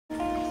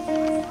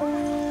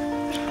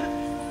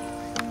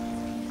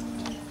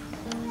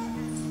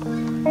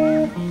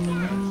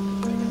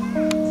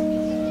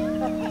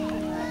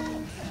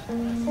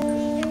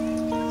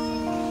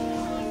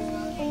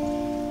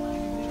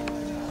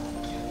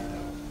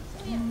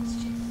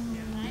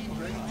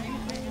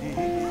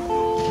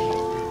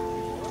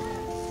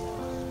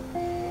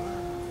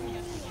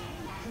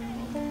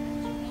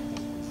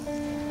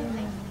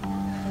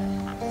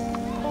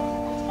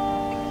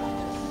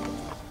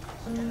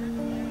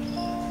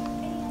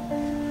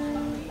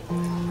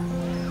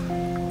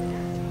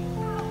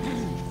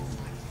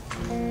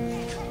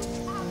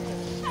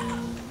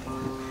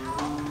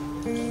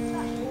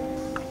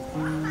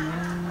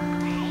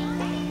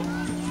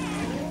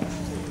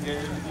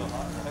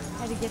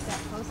get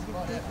that posted in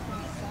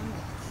the summer.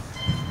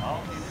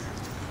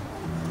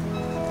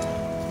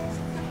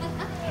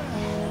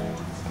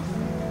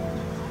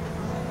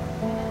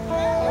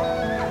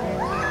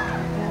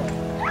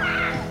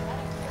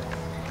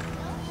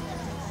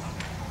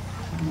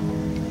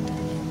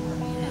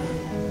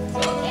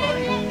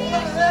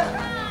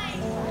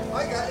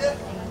 I got you.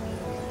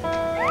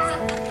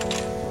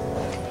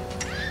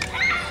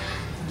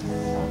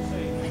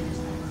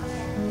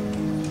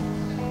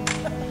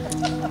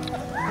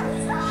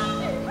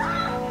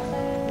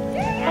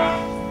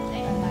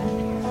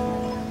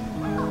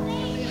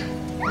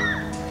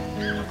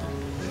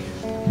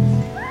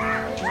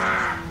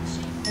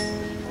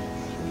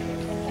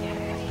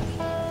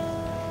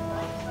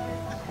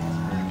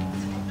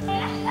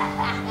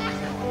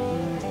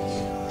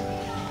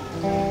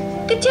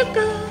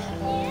 Ka-chicka.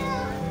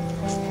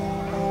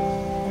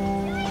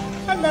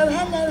 Hello,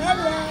 hello,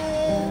 hello.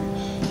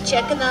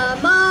 Check the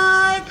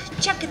mic,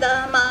 check the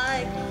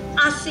mic.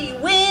 I see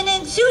Win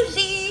and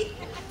Susie.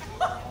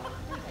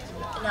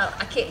 No,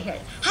 I can't hear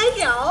it.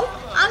 Hey, y'all.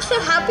 I'm so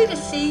happy to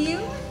see you.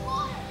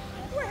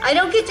 I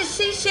don't get to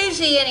see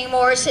Susie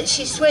anymore since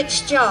she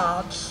switched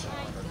jobs.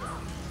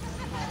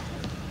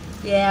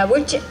 Yeah,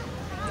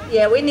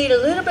 we need a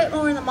little bit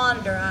more in the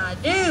monitor, I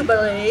do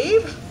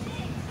believe.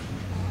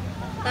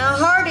 Now,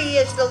 Hardy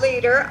is the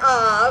leader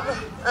of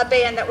a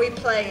band that we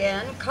play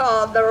in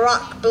called the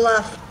Rock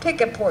Bluff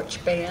Picket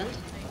Porch Band.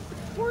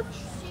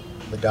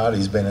 But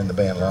Dottie's been in the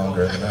band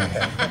longer than I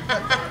have.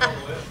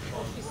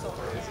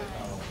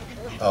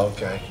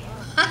 Okay.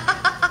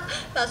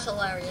 That's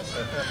hilarious.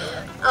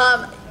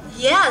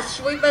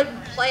 Yes, we've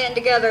been playing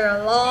together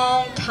a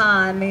long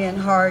time, me and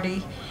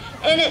Hardy.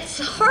 And it's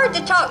hard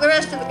to talk the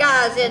rest of the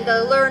guys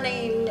into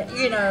learning,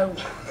 you know,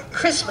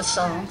 Christmas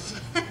songs.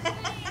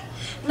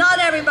 Not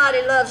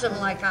everybody loves them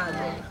like I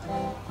do.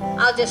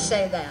 I'll just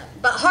say that.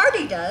 But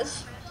Hardy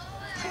does.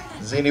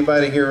 Does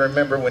anybody here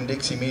remember when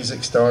Dixie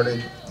Music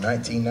started,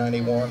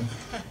 1991?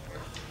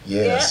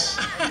 Yes.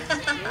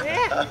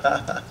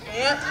 Yep.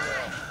 Yep.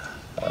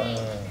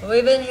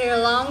 We've been here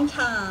a long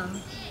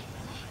time.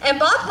 And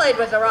Bob played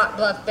with the Rock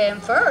Bluff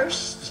Band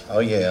first. Oh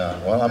yeah.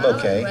 Well, I'm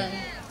okay.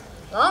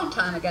 Long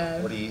time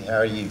ago. How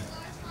are you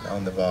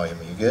on the volume?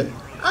 Are you good?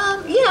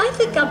 Yeah, I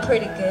think I'm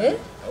pretty good.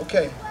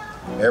 Okay.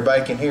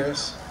 Everybody can hear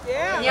us?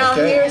 Yeah. Y'all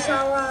hear us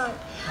all right?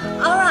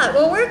 All right,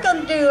 well, we're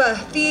going to do a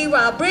few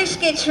while Bruce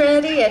gets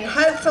ready, and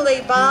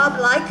hopefully Bob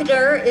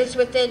Lycader is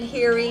within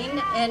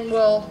hearing, and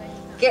we'll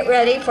get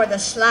ready for the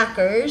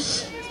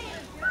Slackers.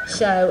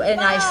 So, and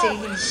I see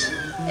he's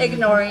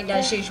ignoring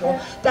as usual.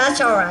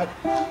 That's all right.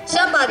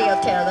 Somebody will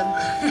tell him.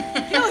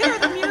 You'll hear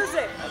the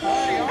music.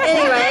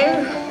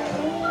 Anyway.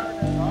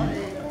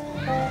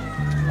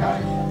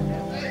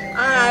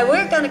 All right,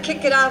 we're going to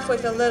kick it off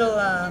with a little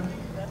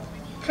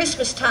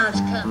Christmas Time's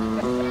Coming.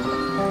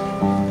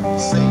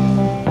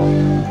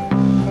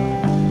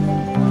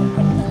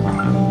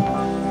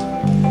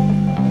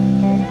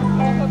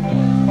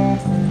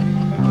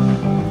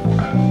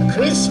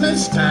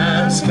 Christmas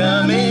time's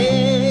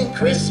coming,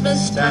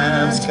 Christmas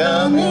time's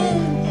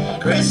coming,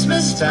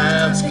 Christmas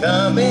time's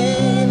coming,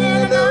 and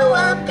I know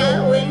I'm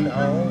going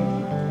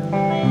home.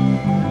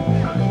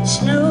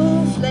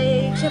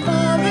 Snowflakes are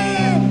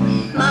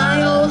falling,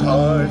 my old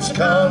heart's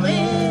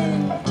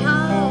calling,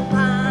 tall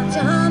pines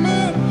are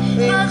humming,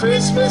 and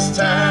Christmas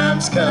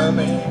time's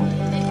coming.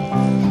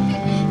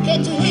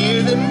 Can't you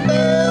hear them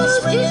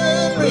bells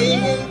ringing,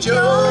 ringing,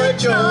 joy,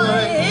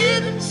 joy,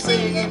 hear them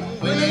singing.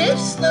 When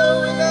it's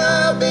snowing,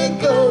 I'll be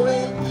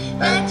going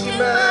back to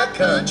my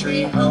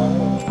country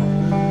home.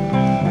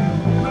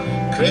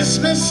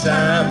 Christmas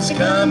time's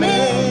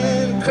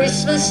coming,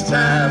 Christmas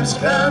time's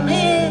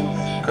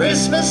coming,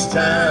 Christmas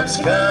time's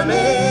coming,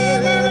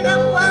 and I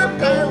know I'm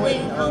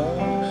going home.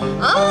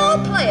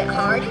 Oh, play it,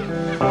 Hardy.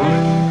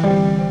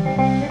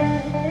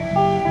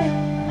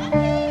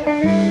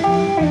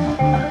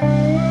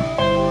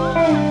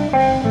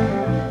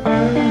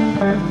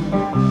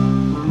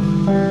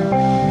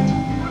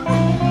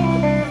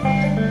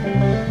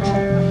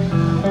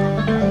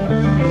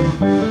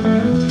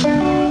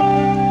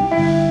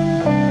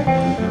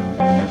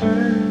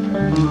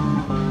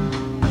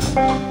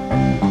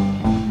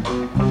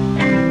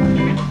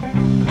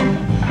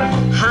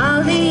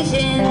 Holly's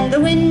in the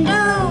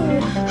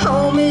window,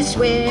 home is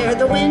where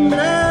the wind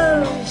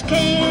blows.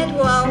 Can't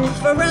walk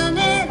for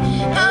running,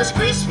 'cause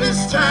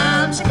Christmas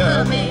time's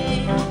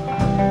coming.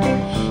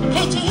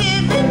 Can't you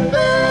hear the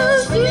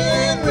bells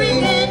ringing,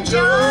 ringing,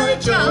 joy,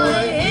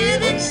 joy, hear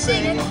them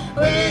singing.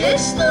 When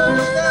it's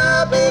snowing,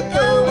 I'll be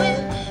going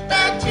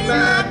back to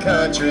my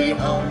country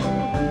home.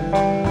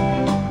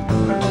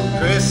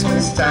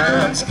 Christmas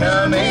time's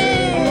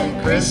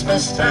coming,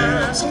 Christmas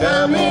time's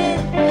coming,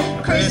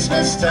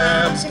 Christmas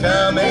time's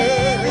coming,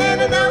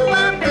 and I know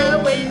I'm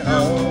going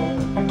home.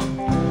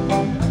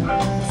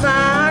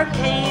 Fire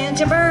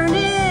cans are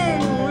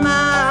burning,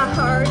 my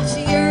heart's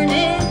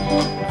yearning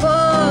for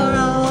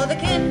all the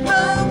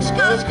kinfolks,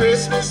 'cause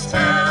Christmas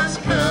time's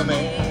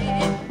coming.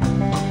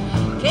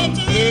 Can't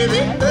you hear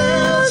the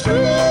bells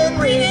ringing,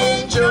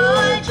 ringing,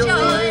 joy,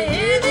 joy,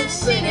 hear the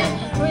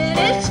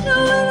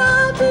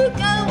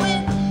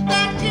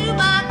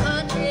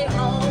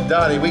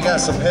Dottie, we got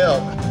some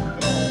help.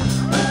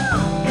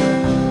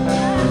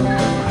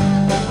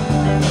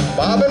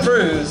 Bob and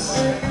Bruce.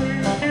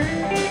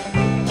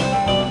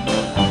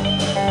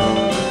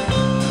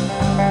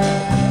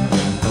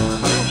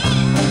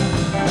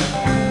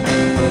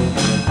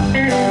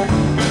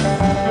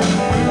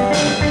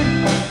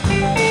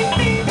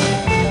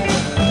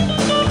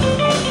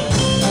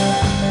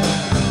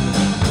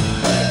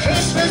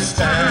 Christmas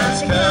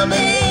time's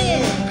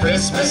coming,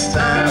 Christmas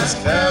time's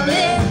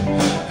coming,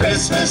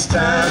 Christmas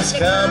time's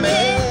coming,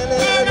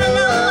 and I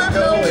know I'm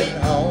going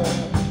home.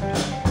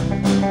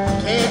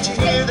 Can't you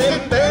hear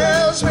them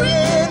bells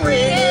ringing,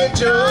 ringing,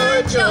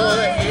 joy,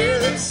 joy, hear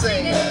them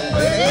singing,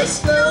 when it's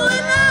snowing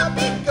I'll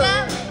be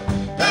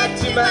coming back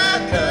to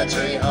my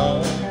country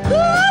home.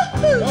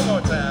 Woo-hoo. One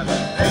more time.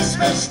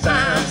 Christmas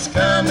time's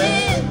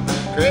coming,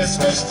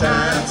 Christmas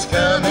time's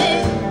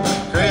coming,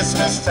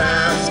 Christmas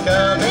time's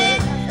coming,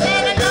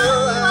 and I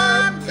know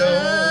I'm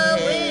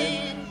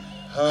going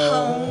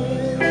home.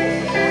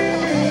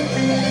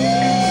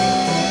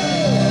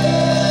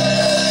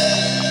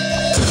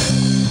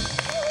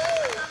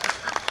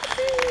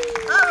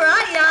 All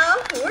right, y'all.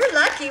 We're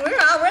lucky. We're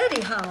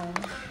already home.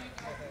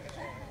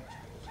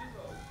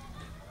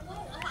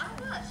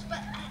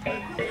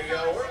 Here you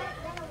go.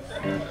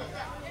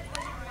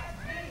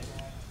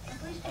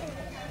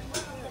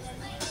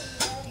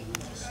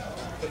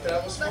 But that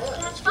was fun.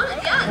 That's fine.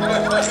 Yeah, no,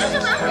 it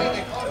doesn't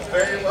matter.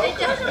 Very It welcome.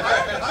 doesn't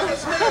matter.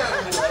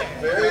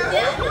 Very Yeah,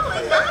 welcome. no,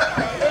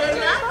 exactly.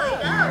 Exactly.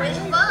 No, it's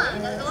fun.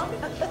 As long as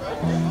it's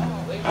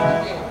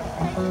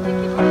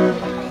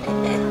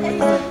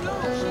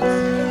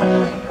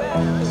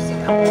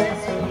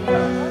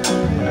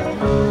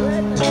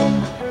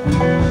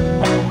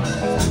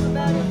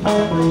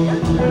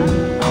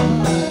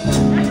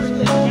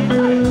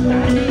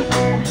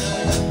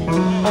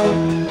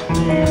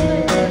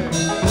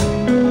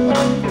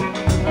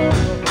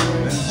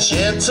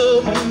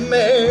Gentle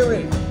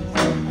Mary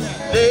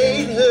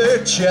laid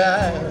her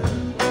child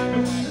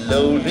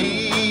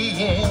lowly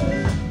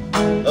in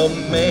a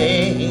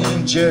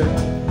manger.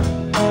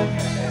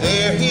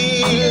 There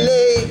he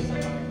lay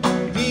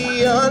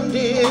beyond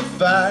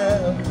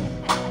defile,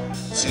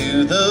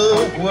 to the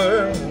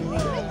world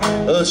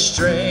a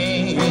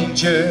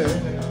stranger.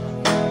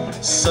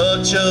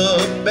 Such a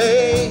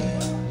babe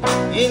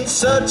in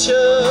such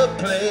a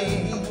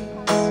place,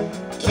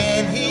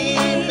 can he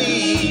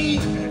be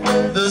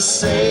the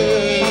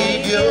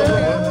Savior?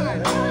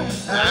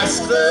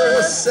 Ask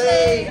the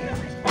saved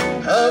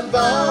of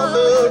all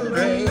the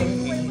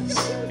race,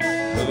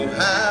 who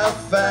have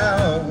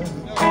found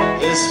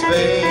his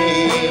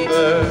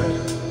favor.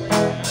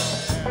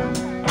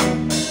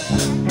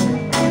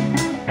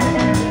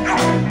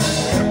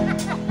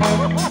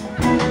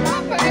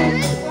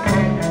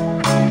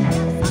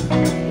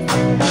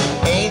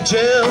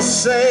 Angels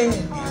sang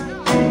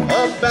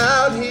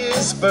about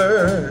his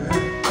birth,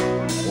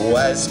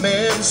 wise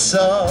men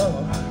saw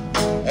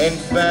and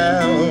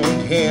found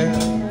him.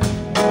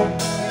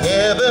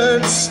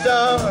 Heaven's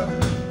star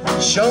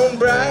shone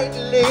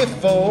brightly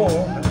for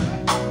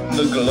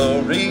the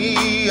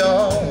glory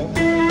all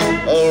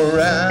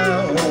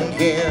around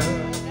him.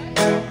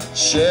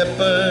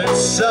 Shepherds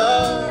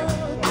saw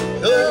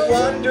the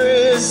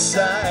wondrous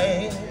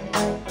sight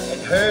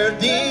and heard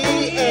the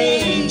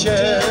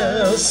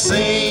angels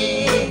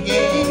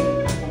singing.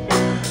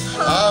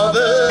 All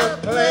the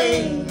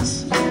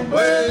plains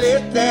were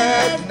lit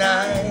that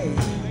night,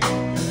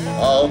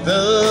 all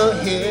the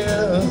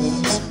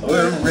hills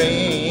were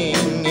ringing.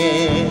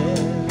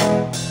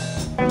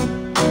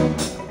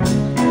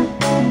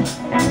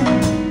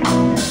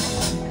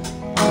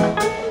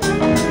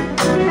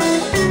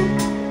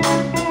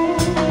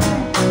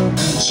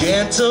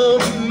 Gentle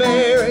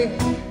Mary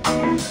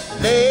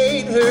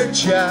laid her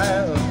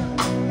child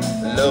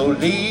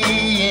lowly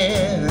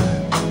in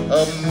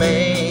a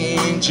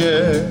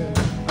manger,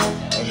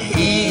 and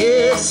he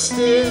is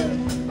still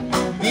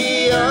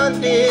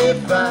beyond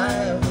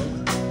defile,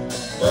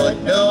 but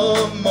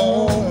no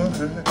more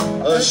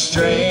a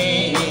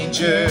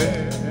stranger.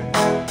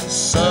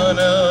 Son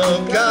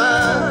of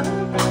God,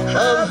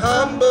 of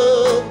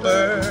humble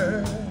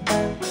birth,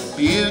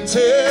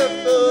 beautiful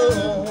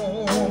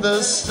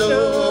the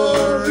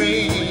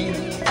story.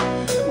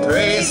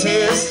 Praise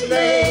his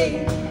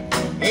name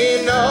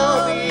in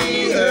all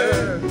the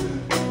earth.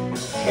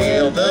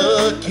 Hail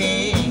the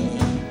King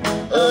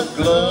of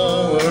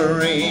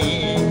glory.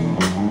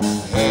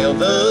 Hail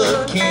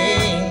the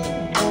King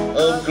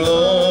of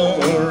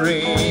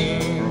glory.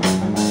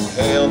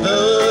 Hail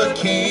the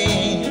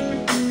King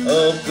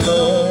of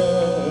glory.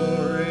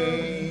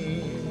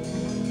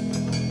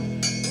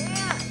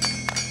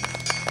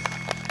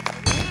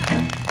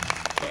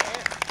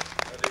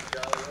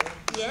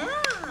 Yeah,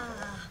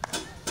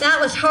 that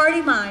was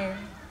Hardy Meyer.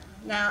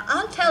 Now,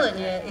 I'm telling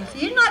you, if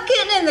you're not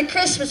getting in the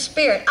Christmas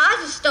spirit, I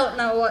just don't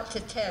know what to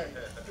tell you.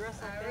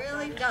 I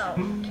really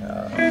don't.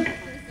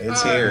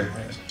 It's here.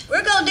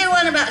 We're going to do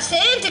one about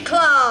Santa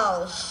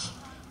Claus,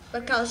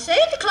 because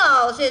Santa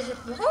Claus is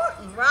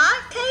important,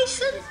 right,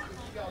 Kason?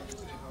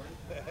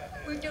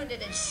 We're doing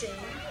it in C.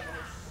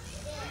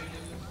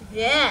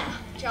 Yeah,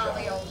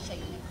 jolly old C.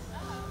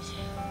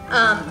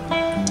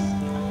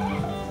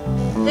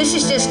 This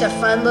is just a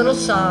fun little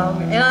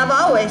song, and I've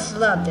always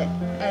loved it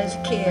as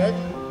a kid.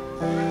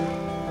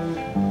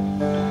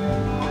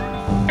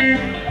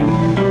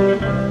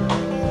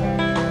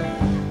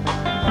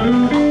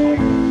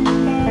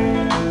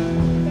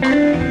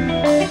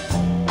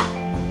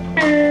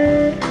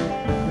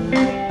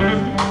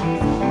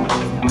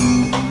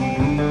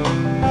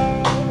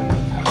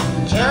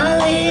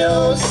 Jolly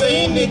old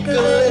St.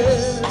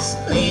 Nicholas,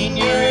 lean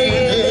your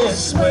ear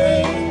this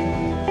way.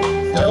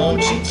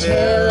 Don't you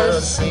tell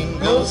a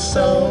single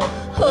soul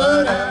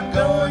what I'm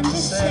going to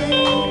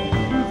say.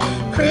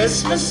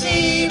 Christmas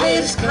Eve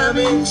is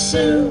coming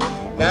soon.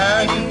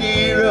 Now you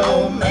dear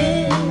old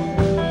man,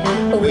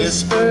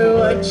 whisper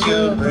what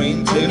you'll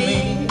bring to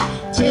me.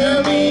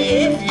 Tell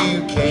me if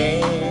you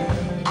can.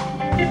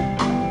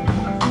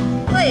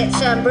 Play it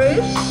some,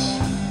 Bruce.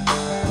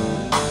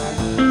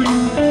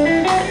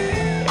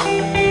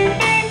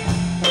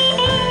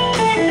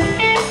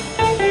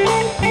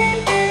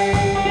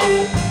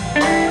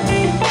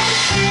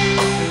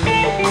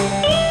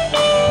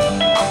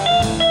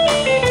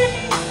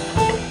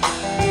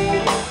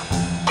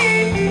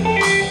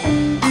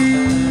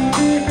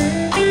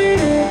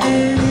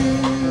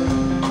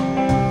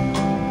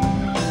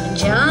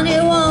 Johnny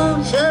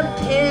wants a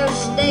pair of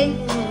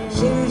snakes,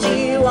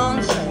 Susie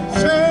wants a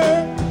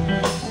sled,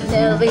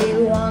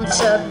 Nellie wants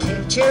a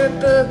picture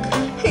book,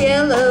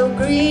 yellow,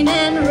 green,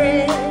 and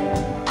red.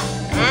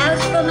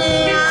 As for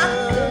me, I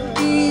said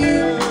to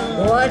you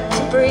what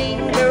to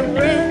bring the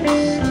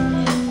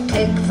rest.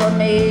 Pick for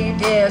me,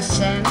 dear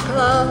Santa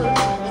Claus,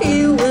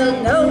 you will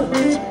know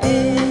what's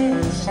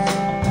best.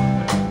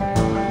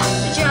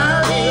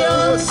 Jolly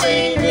old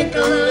St.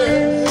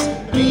 Nicholas,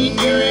 lean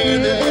your ear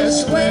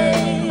this way.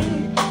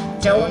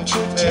 Don't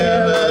you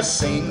tell a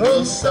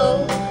single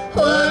soul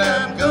what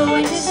I'm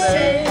going to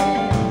say.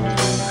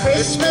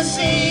 Christmas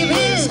Eve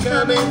is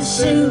coming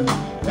soon.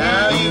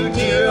 Now you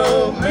dear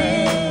old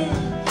man,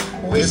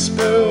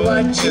 whisper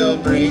what you'll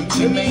bring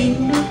to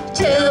me.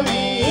 Tell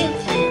me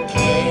if you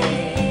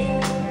can.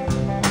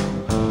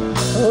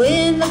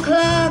 When the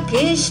clock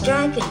is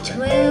striking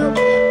 12,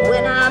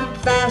 when I'm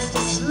fast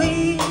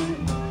asleep,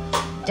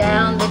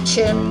 down the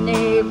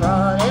chimney,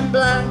 broad and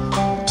black,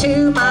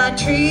 to my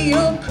tree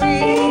you'll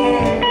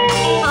creep.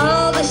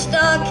 All the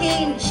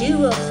stockings you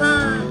will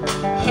find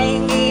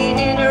hanging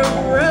in a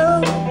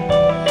row.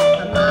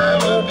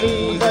 Mine will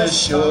be the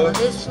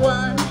shortest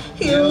one,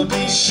 you'll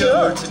be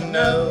sure to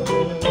know.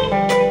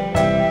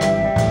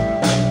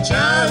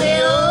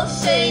 Jolly old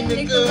St.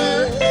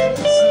 Nicholas,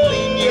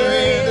 lean your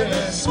ear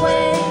this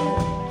way.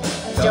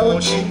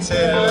 Don't you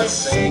tell a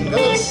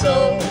single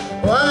soul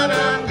what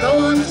I'm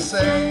going to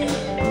say.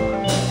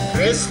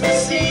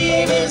 Christmas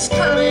Eve is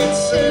coming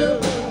soon.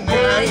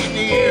 Now you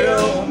dear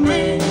old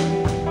man,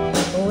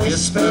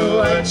 whisper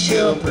what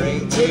you'll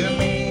bring to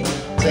me.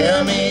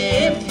 Tell me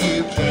if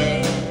you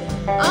can.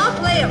 I'll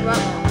play it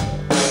wrong.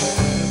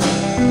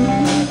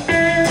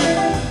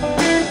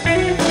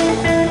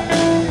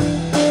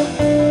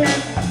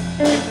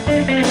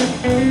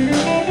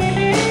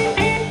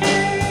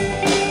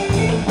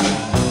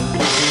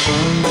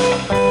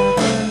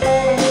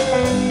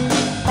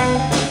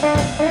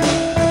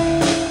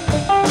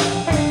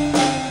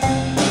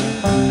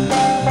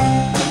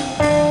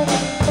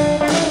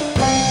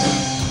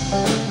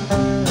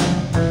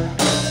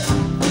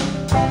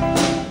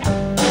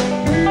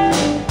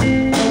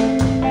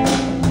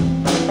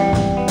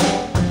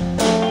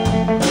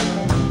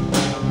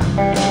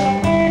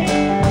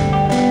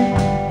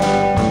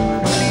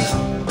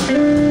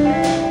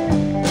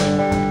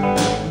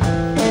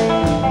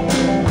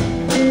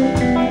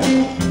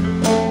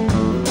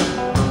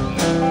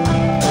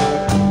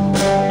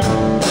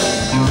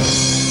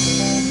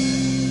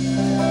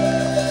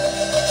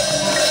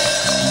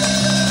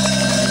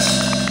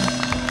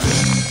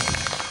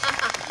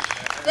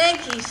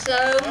 Thank you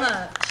so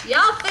much.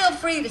 Y'all feel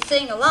free to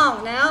sing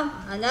along now.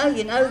 I know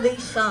you know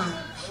these songs.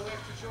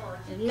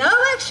 No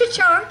extra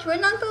charge. We're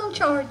not going to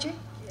charge you.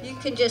 You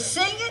can just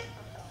sing it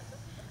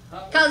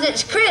because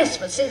it's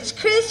Christmas. It's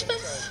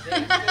Christmas.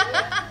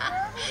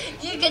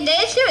 You can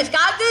dance to it. It's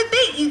got a good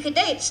beat. You can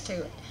dance to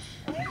it.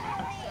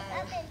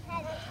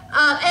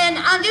 And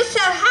I'm just so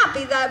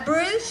happy that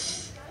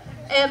Bruce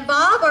and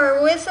Bob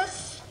are with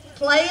us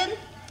playing.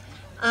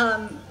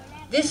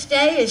 This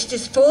day is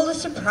just full of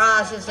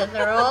surprises, and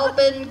they're all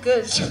been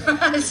good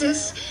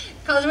surprises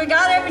because we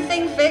got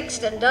everything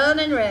fixed and done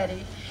and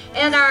ready.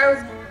 And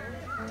our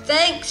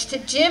thanks to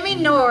Jimmy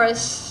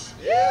Norris.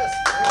 Yes.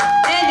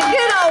 And to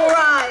good old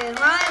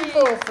Ryan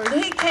Fulford.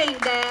 He came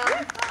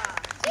down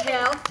to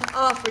help,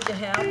 offered to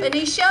help, and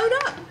he showed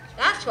up.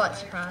 That's what's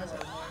surprising.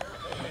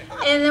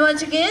 And then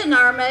once again,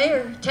 our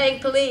mayor,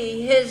 Tank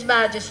Lee, His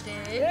Majesty.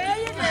 There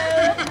you go.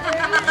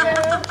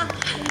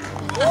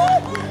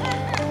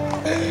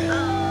 There you go.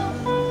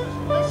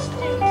 Let's do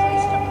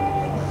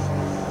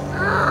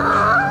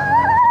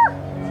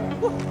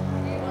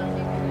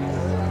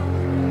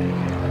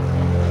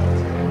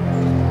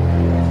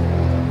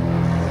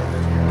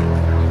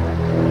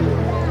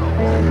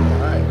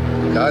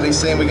Everybody's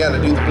saying we got to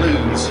do the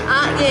blues.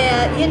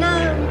 Yeah, you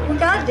know, we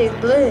got to do the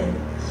blues.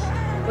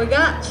 We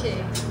got to.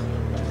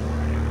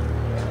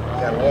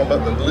 Got to warm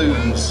up the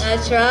blues.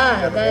 That's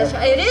right. That's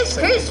right. It is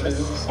Christmas.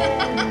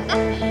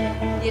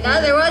 You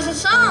know, there was a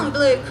song,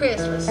 Blue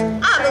Christmas.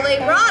 I believe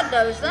Rod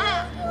knows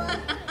that.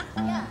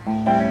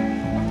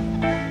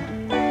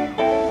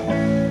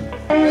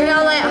 We're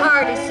gonna let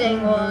Hardy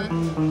sing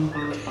one.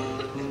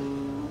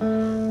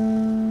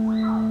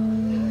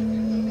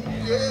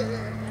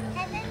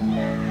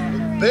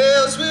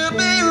 Bells will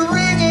be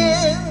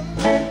ringing,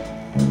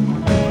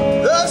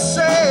 the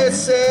sad,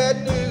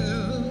 sad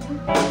news.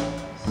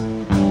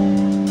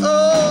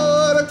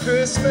 Oh, the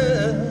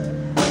Christmas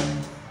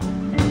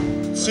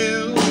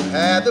to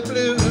have the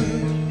blues.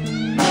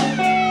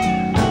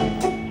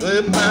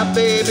 But my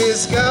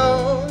baby's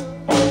gone,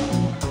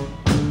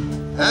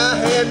 I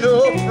had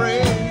no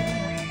friend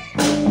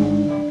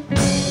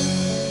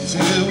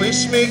to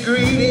wish me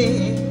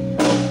greeting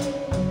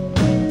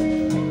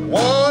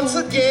once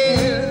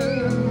again.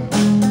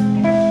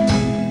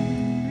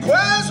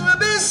 Choirs will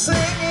be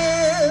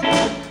singing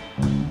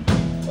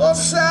on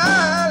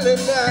silent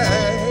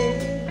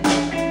night,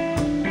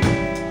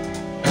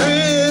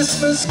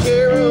 Christmas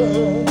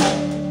carol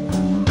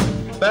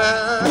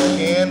by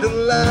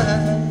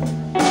candlelight.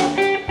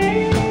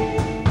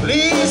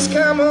 Please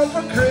come home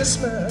for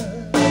Christmas.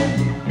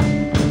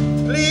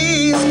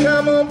 Please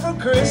come home for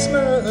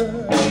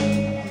Christmas.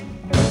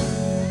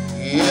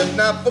 If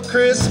not for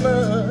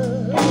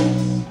Christmas,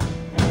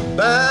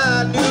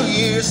 by New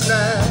Year's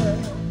night.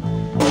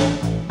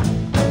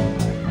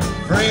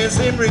 Friends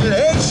and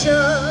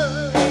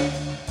relations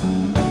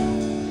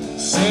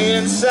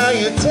send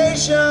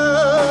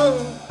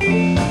salutations.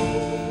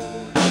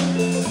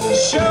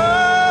 Sure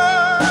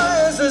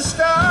as the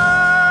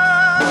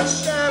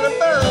stars shine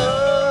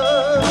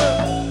above.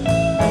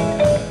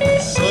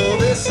 So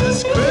this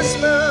is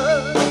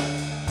Christmas.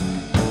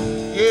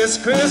 Yes,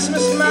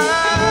 Christmas,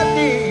 my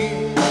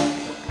dear.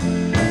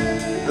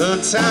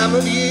 The time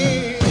of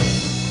year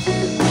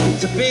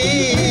to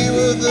be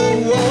with the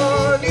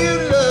one you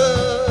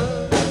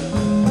love.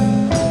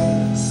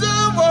 So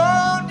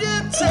won't you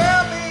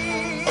tell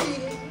me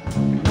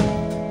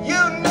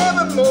you're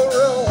never more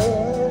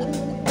wrong?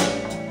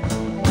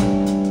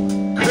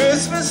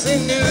 Christmas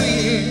and New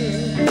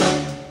Year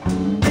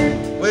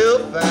will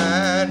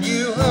find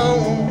you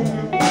home.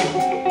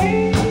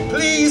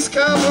 Please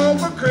come home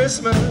for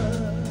Christmas.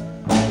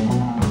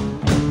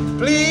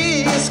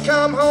 Please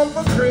come home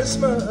for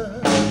Christmas.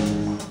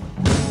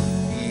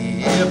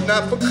 If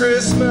not for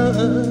Christmas,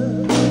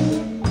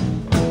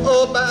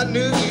 oh, by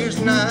New Year's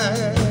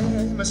night.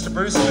 Mr.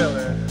 Bruce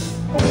Miller.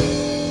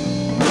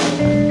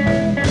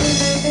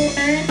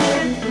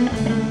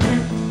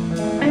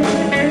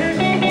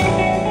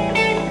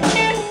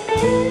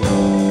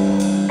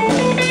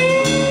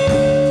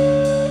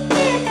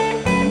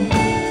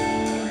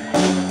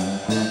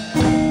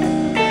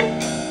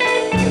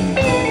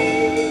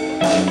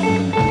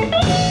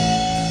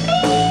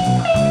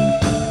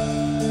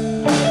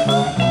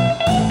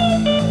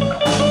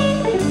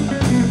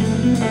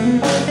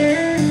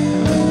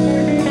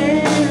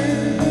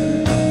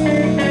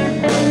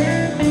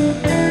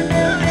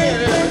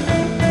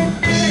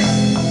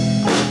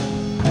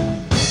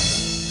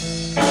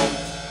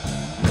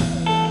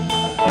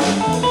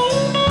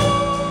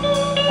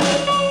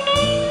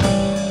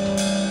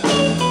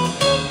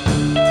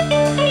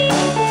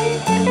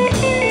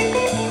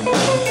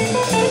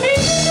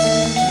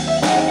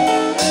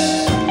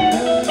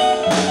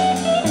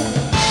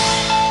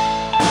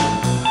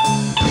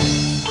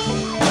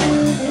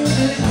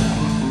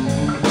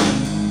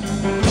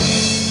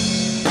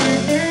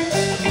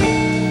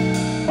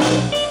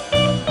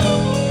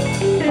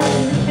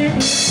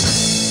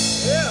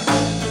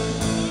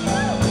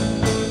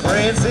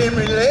 Friends in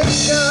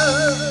relation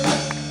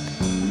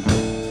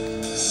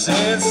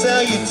send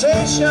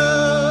salutations.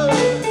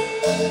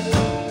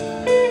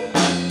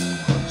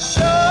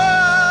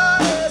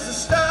 Sure as the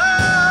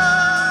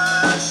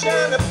stars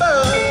shine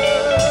above.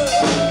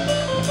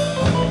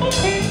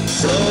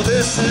 So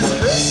this is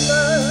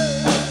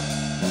Christmas.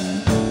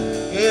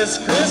 Yes,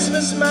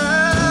 Christmas,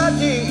 my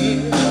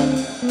dear.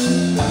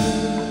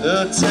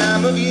 The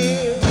time of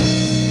year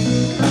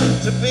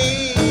to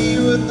be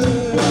with the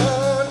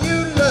one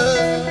you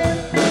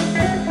love.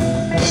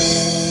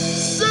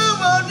 So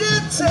won't you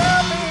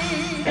tell me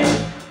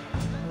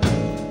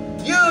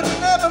you're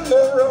never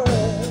more wrong?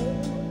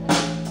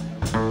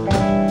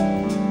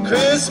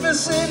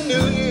 Christmas and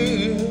New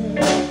Year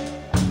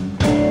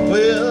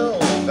will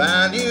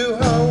find you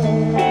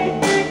home.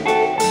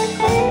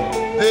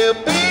 There'll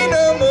be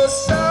no more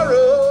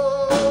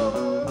sorrow,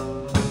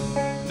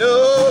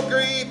 no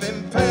grief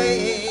and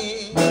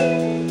pain,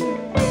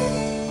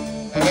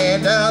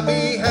 and I'll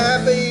be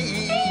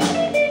happy.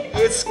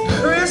 It's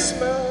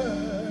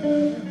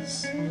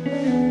Christmas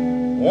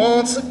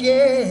once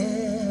again.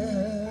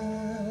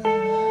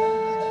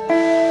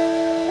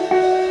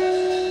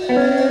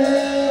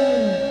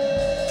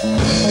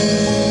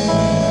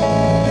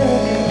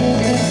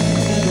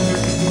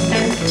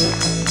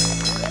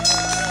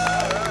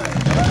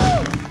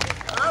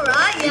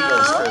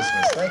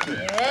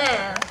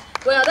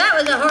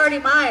 was a Hardy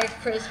Meyer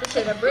Christmas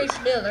and a Bruce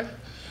Miller.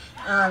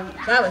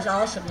 That was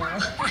awesome, y'all.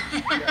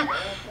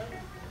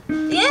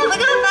 Yeah, we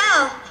got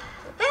Val.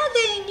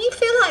 Valdine, you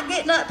feel like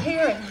getting up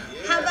here and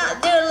how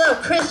about doing a little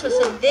Christmas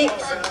in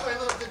Dixie?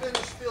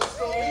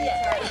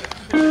 Yeah,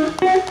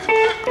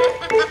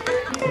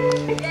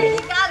 you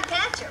gotta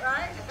catch it,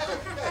 right?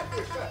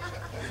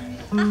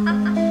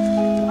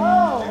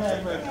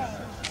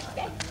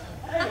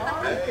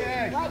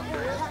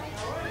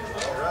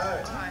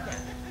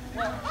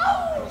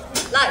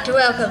 I'd like to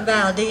welcome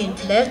Valdine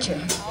Fletcher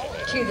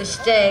to the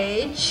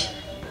stage.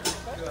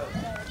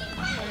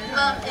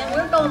 And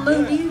we're going to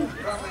move you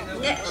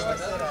next.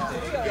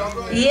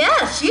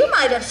 Yes, you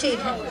might have seen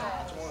him.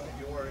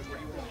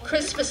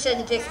 Christmas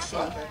in Dixie.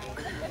 Yeah.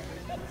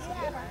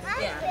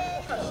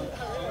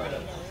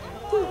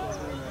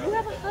 You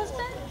have a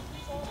husband?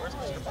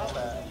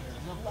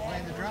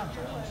 Playing the drums.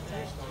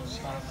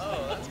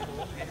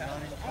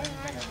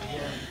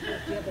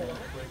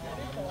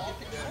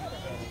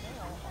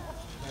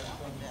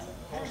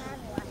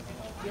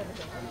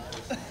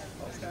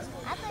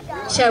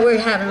 So we're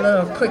having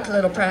a quick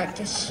little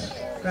practice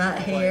right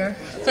here.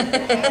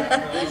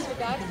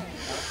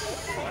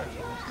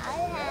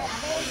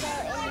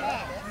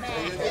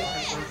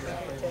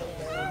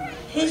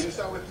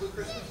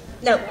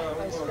 No.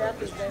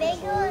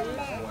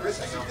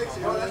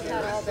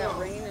 All that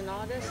rain in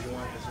August?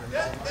 I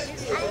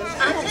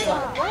think,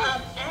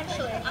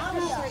 actually, I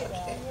was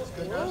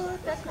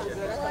That's not good.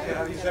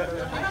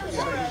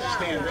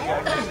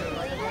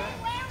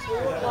 We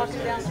were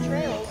walking down the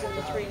trails in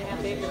the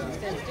 3.5 acres of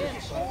fenced in.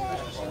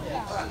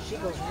 She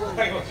goes running.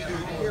 I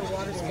hear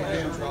water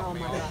splash. Oh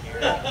my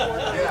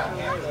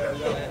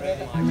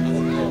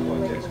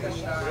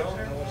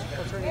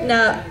God.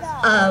 Now,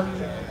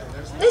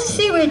 let's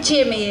see where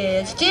Jimmy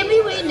is. Jimmy,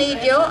 we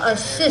need your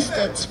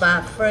assistance,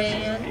 my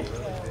friend.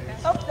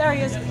 Oh, there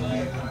he is.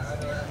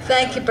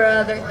 Thank you,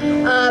 brother.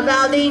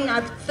 Valdine,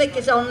 I think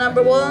is on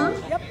number 1.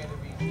 Yep.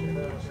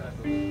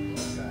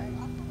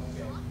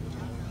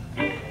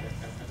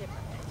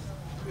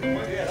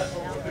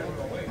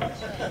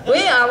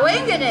 We are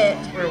winging it.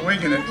 We're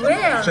winging it.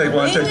 We're Say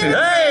 1, 2, 3. winging it.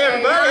 Hey,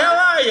 everybody, how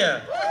are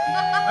you?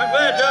 I'm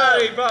glad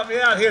Dottie brought me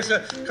out here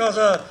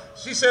because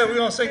she said we're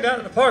going to sing down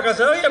at the park. I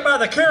said, oh, yeah, by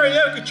the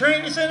karaoke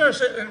training center?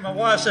 And my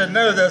wife said,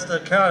 no, that's the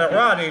kind of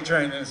Rodney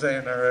training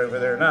center over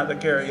there, not the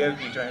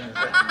karaoke training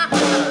center.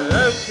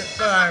 Okay,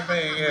 fine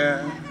thing,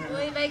 yeah.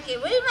 We make it.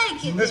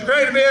 It's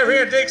great to be over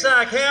here in Dixie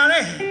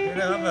County. You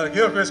know, I'm a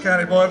Gilchrist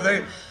County boy,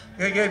 but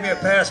they gave me a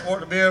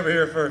passport to be over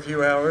here for a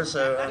few hours,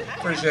 so I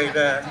appreciate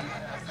that.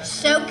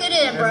 Soak it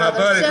in, And brother. my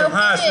buddy Soak from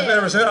high it school, in.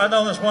 ever since, I've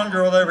known this one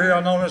girl over here,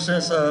 I've known her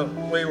since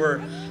we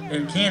were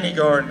in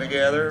kindergarten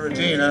together,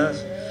 Regina,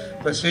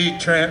 but she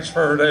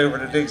transferred over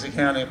to Dixie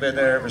County and been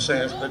there ever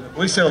since, but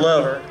we still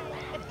love her.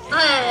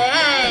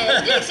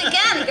 Hey, Dixie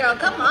County girl,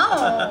 come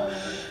on.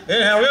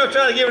 Anyhow, we'll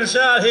try to give it a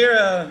shot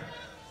here.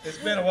 It's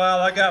been a while.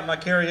 I got my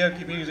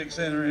karaoke music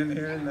center in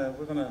here, and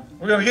we're gonna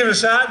give it a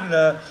shot. And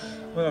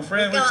with a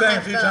friend, we've sang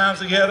a few times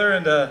together,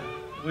 and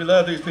we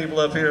love these people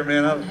up here,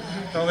 man. I've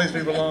known these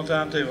people a long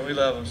time too, and we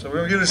love them. So we're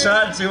gonna give it a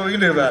shot and see what we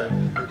can do about it.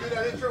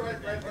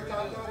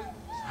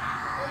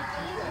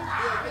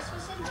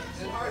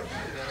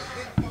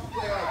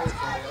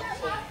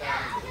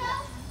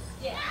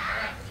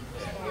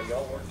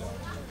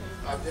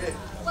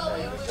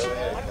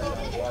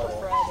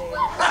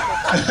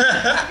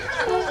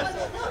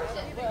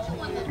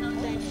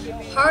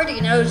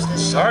 Hardy knows the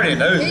song. Hardy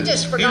knows He it.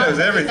 just He forgot knows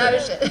that everything. He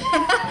knows it.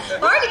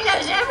 Hardy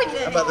knows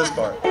everything. How about this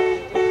part?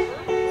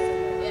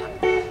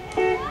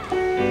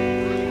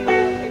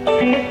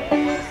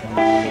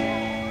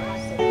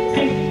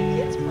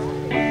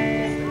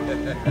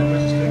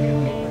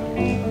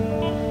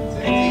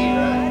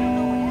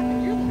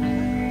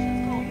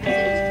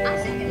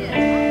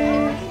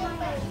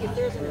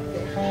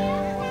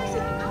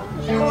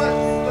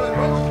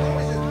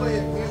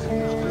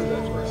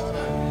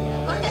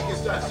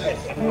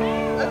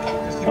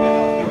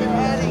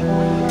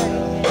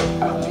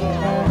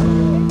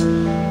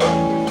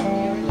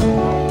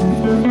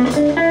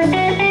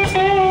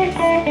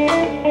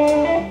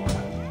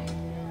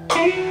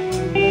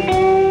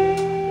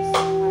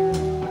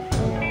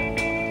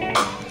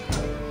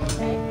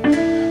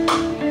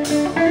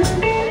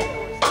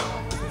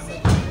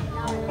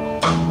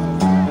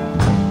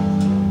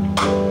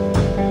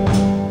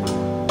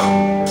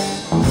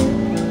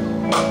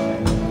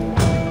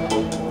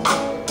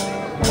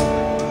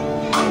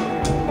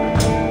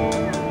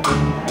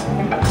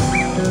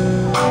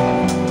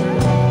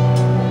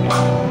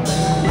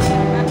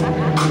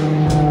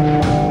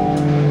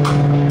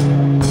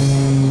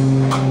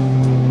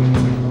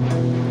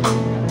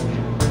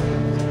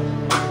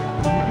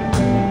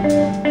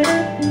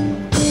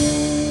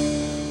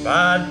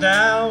 Right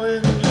now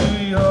in New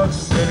York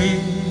City,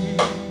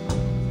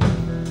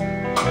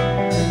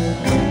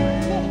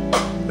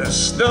 there's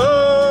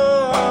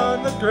snow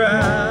on the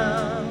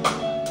ground,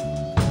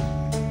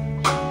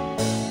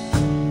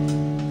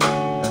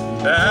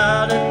 and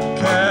down in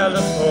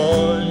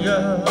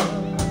California,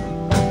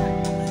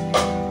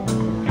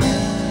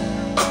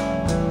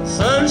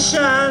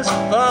 sunshine's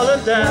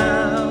falling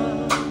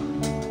down.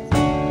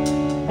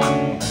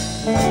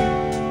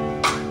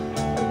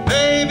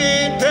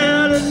 Baby,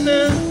 down in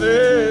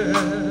Memphis,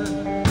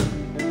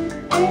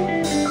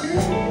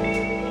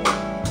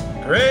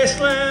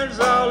 Graceland's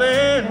all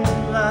in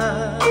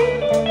light,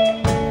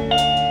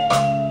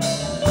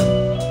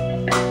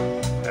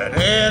 and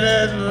in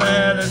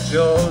Atlanta,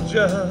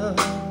 Georgia,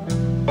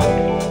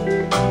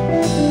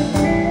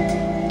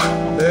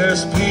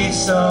 there's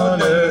peace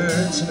on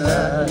earth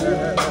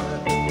tonight.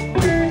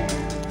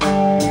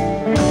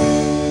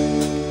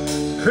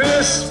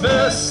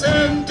 Christmas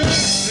in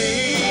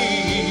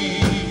Dixie,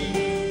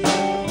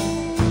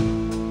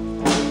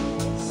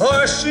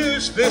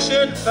 horseshoes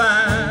fishing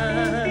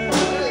fine.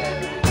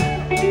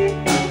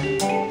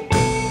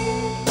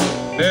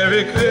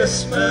 Merry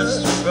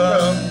Christmas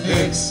from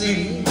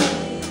Dixie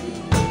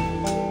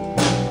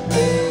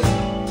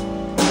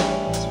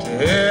to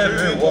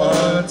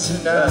everyone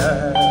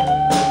tonight.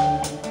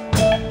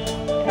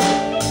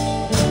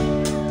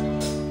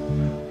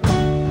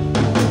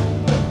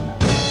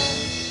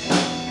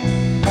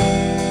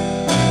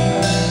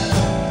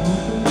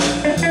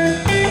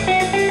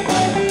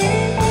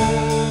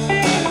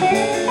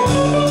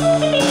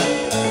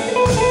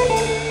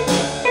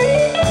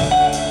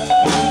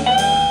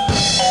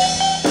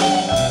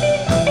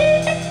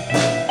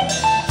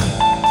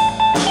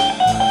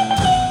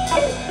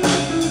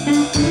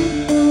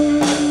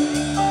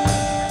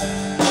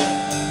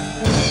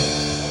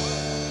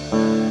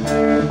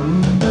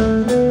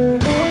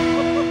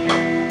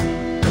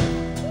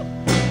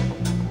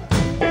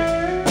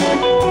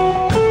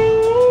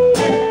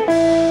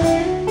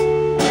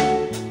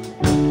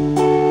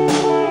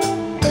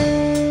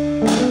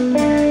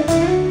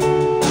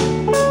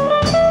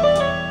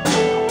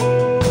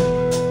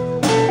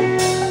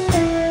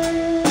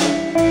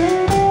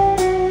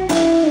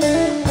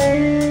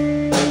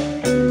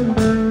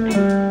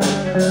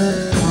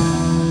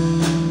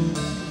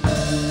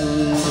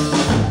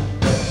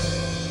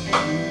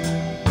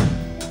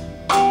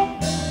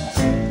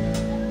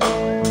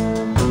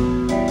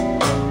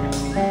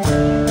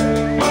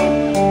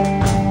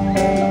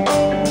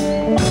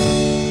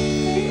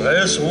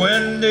 It's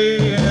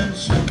windy in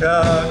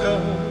Chicago.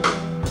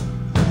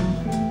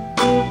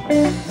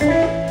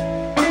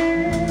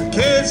 The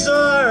kids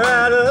are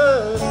out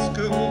of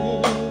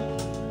school.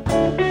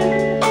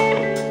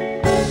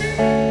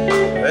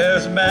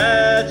 There's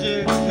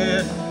magic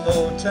in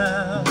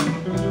Motown,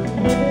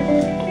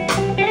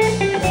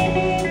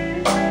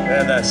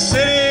 and that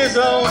city's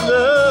on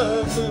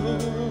the move.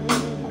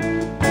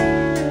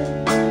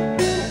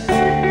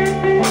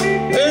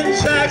 In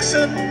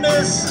Jackson,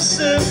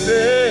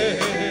 Mississippi,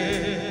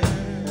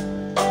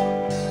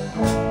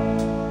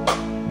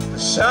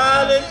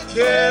 Charlotte,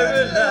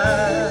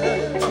 Carolina,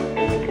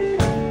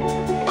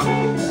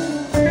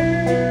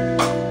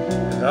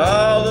 and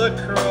all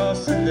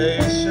across the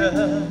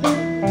nation,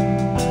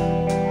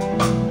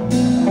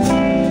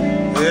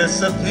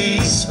 it's a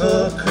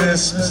peaceful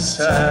Christmas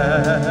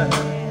time.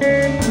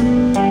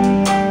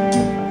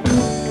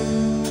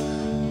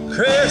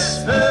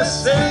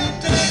 Christmas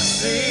in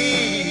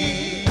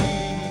Dixie,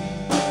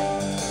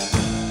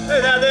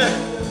 hey, now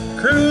they're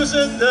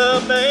cruising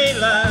the main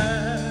line.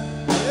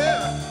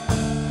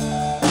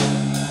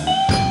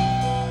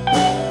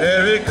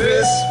 Merry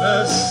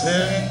Christmas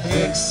in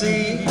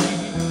Dixie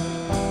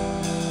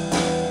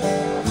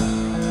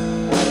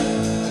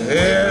to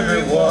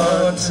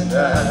everyone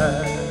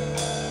tonight.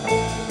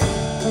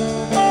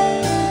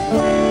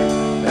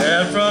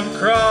 And from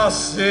Cross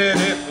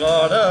City,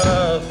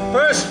 Florida,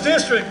 1st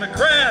District,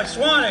 McCrabb,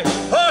 Swanee,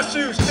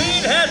 Horseshoes,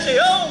 Tallahatchie,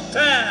 Old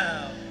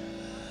Town,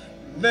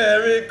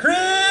 Merry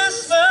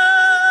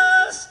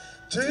Christmas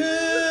to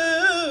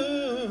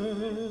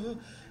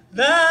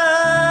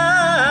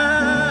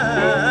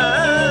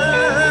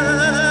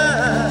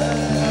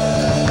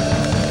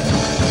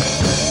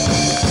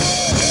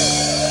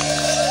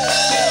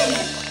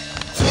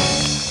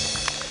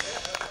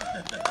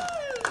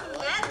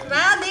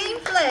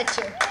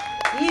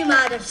You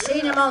might have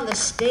seen him on the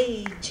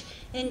stage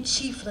in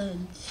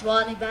Chiefland,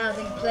 Swanee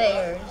Valley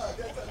Players,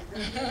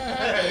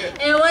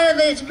 in one of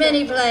his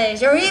many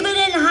plays, or even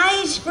in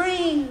High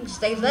Springs.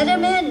 They let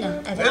him in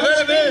at They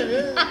let him in,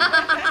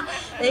 yeah.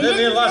 They let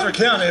him in Lazarus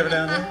County every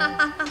now and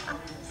then.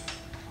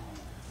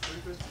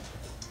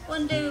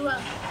 One do,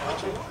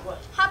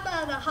 how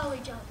about a Holly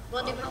Jolly?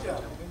 One do Holly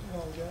Jolly.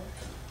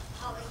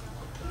 Holly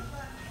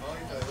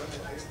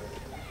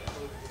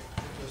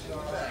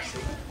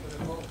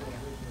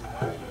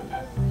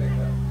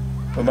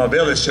Well, my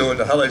belly's showing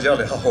the Holly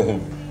Jolly Ho.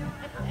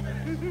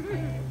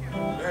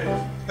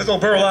 This old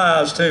Pearl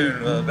Ives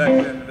tune back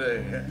in the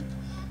day.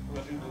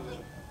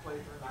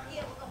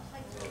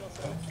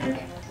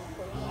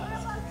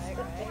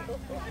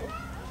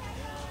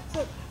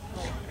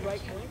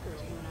 Right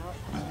blinkers went out.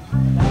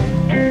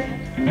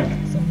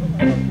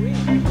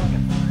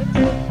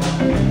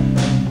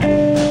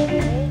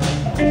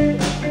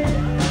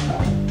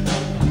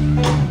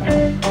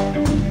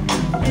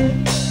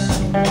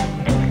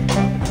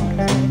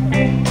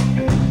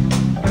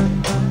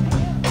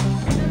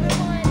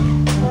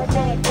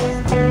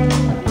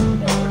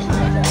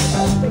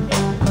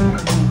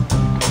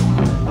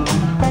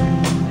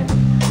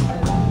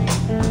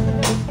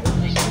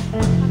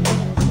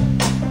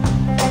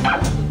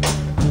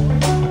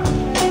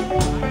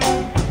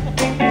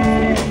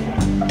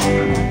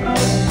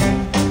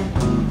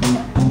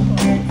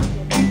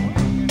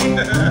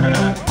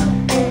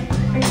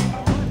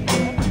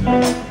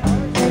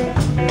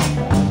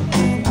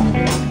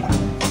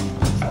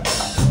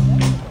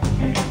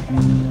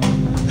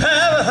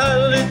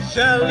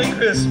 jolly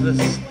Christmas.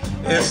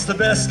 It's the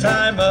best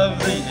time of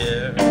the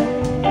year.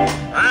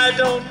 I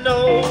don't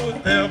know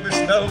if there'll be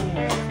snow,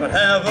 but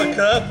have a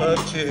cup of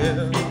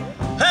cheer.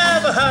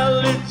 Have a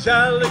holly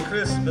jolly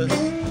Christmas,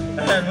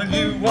 and when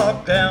you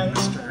walk down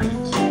the street,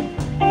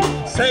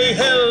 say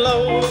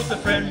hello to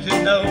friends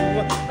you know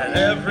and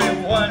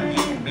everyone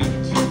you meet.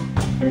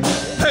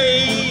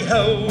 Hey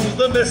ho,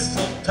 the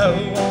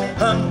mistletoe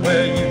hung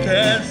where you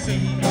can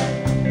see.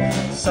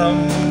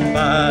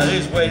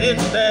 Somebody's waiting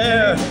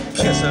there,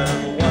 kiss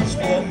her once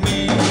for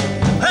me.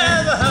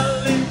 Have a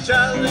holly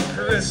jolly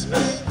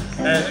Christmas,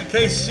 and in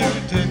case you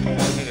didn't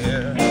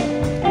hear,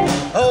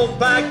 oh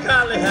by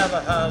golly, have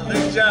a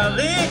holly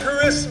jolly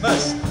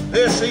Christmas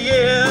this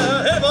year.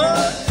 Hey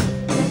boy!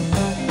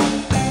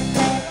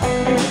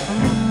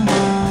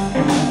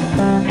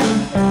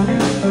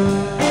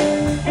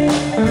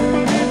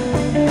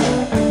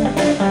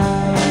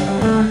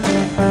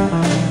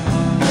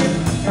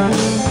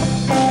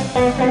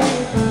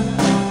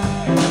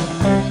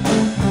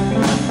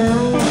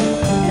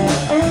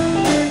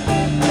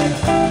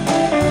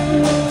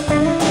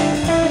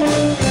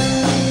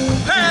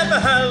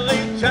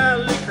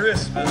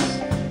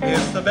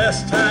 It's the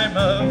best time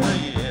of the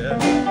year.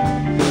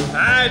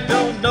 I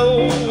don't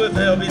know if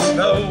there'll be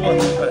snow,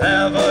 but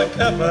have a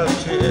cup of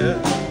cheer.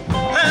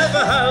 Have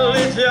a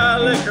holly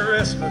jolly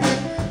Christmas,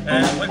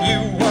 and when you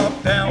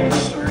walk down the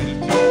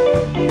street,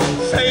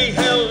 say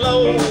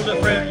hello to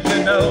friends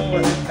you know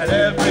and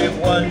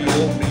everyone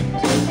you'll meet.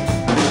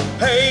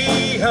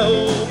 Hey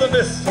ho, the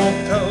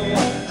mistletoe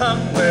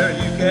hung where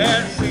you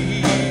can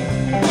see.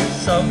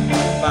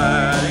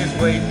 Somebody's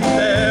waiting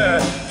there,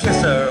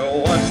 kiss her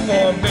once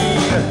for me.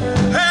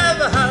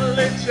 Have a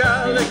holly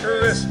jolly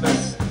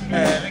Christmas,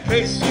 and in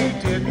case you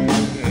didn't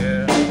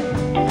hear,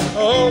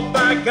 oh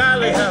by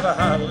golly, have a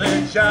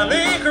holly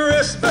jolly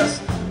Christmas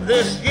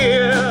this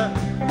year.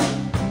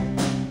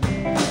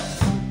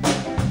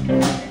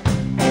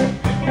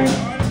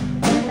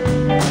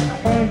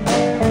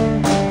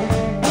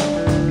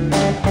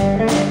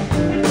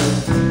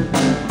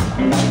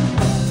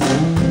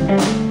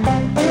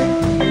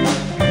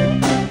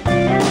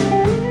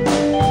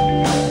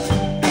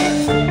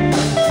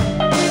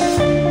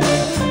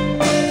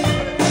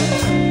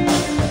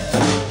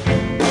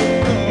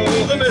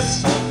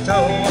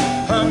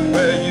 Hung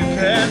where you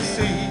can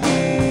see.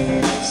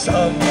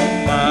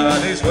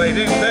 Somebody's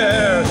waiting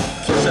there,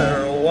 kiss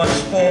her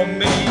once for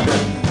me.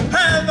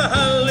 Have a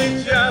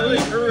holly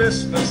jolly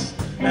Christmas,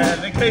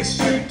 and in case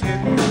you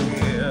didn't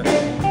hear,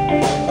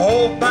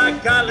 oh by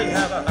golly,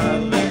 have a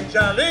holly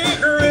jolly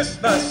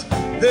Christmas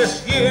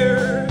this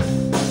year.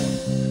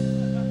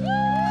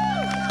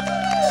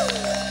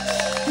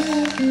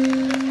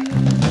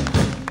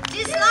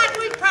 Just like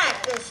we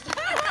practiced.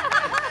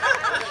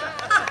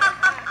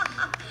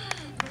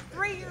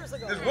 3 years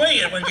ago. Just wing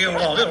it when you go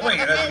along. Just wing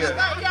it. That's good.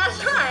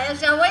 That's right.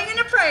 It's a wing and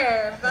a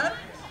prayer, folks.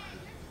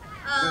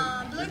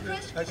 Blue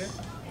Christmas. Okay.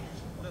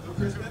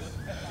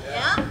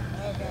 Yeah?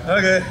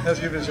 Okay, let's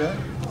give it a shot.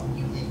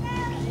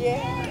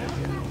 Yeah.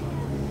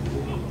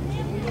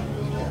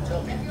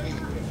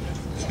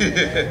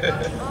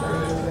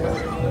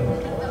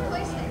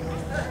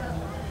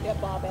 Yeah,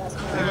 Bob asked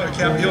me.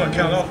 You want to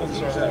count off on the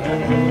start that,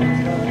 right?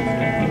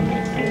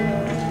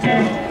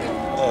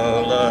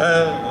 All I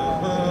have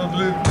a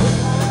blue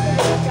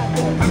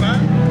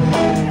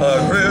a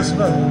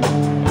Christmas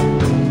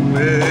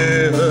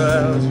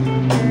without you.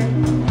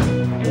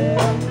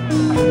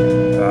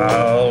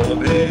 I'll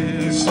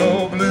be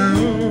so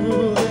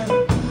blue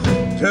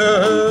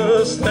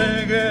just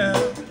thinking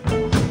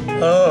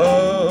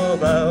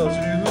about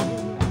you.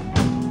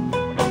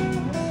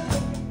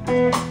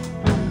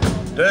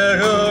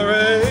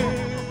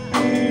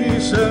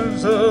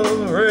 Decorations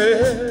of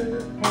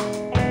red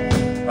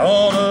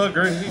on a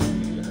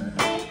green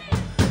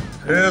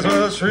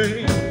Christmas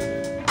tree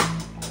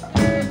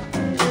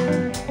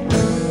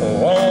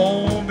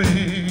won't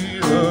be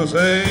the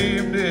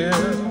same, dear,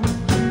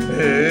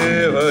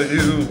 if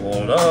you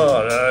will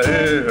not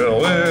here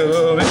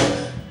with me.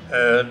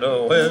 And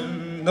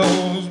when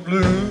those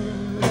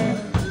blue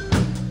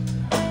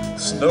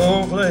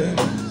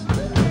snowflakes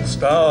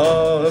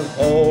start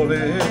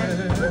falling,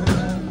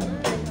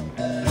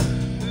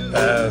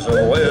 as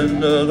when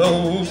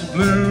those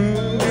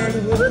blue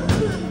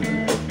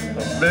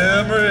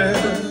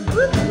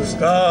memories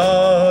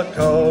start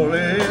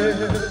calling,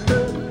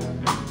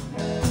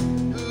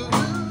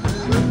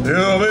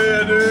 you'll be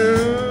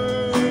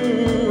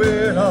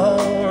doing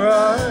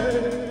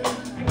alright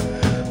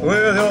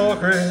with your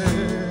Christmas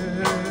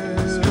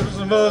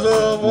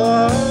of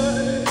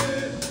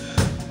white.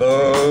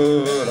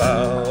 But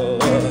I'll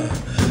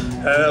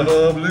have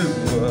a blue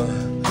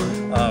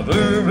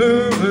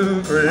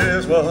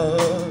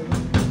Christmas.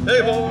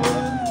 Hey boy,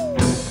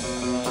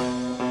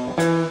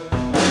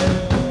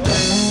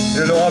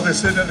 you know I'll be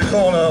sitting in the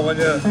corner when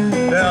you're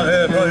down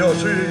here by your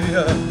tree.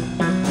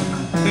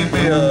 Eat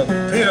me a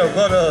peanut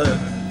butter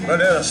and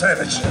banana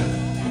sandwich.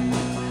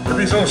 You'll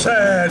be so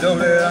sad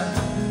over there,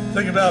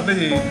 thinking about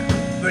me,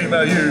 thinking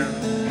about you.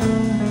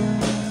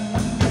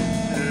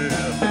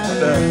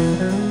 Yeah.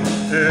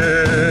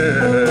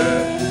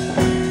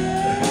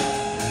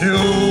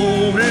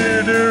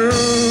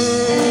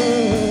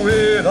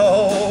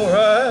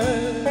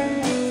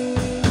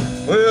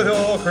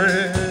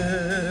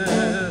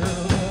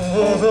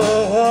 troubles a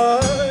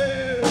while,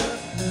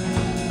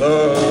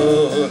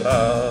 but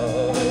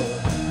I'll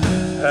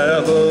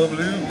have a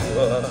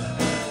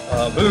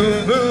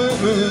blue,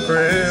 blue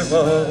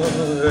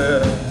Christmas.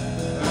 Yeah.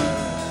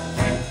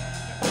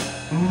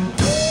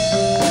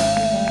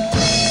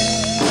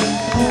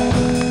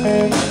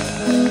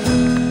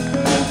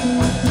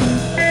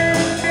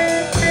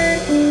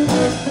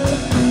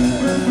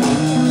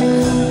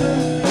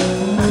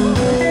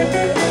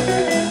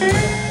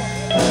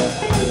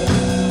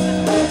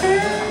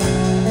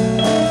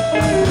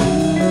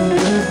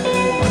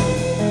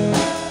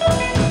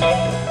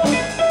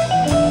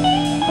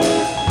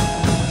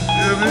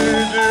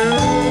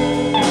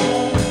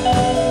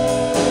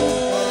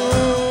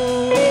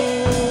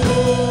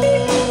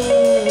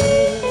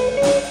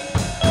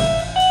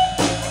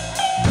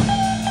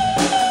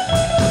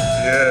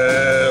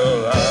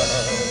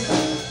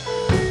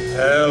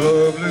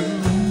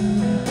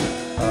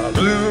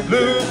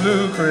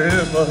 Blue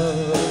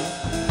Christmas.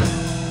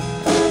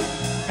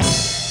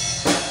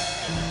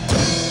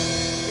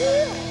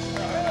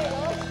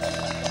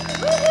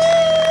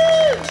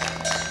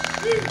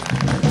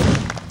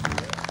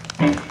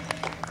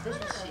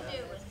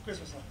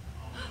 Christmas song.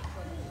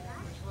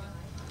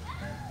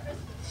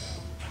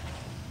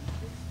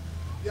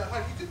 Yeah, hi,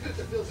 you could put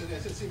the bills in there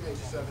since he made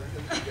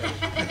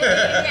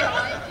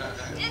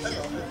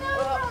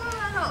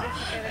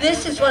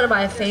This is one of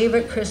my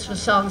favorite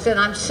Christmas songs, and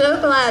I'm so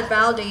glad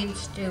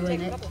Valdine's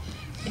doing it.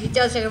 He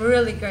does a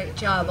really great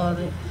job on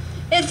it.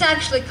 It's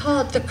actually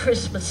called the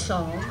Christmas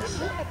Songs.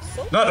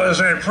 Not that there's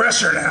any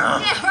pressure now.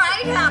 Yeah,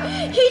 right now.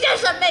 He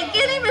doesn't make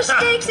any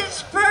mistakes.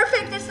 It's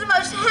perfect. It's the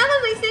most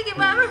heavenly thing you've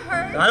ever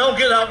heard. I don't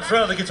get out in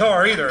front of the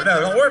guitar either.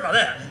 No, don't worry about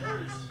that.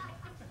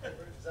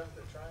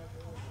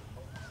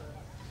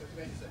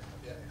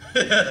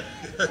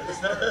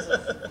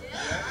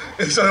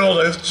 It's an old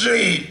as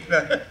G.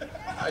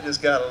 I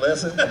just got a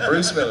lesson from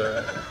Bruce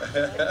Miller.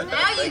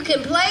 Now you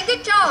can play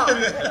guitar.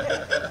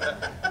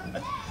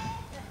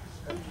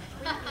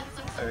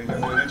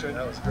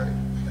 That was great.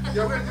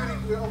 Yeah, we're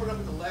going to open up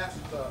at the last,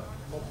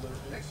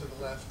 next to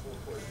the last four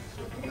chords.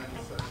 So the minor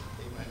 7, A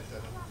minor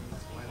 7, B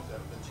minor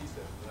 7, then G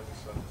 7, then we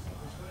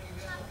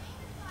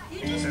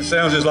start. It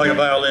sounds just like a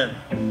violin.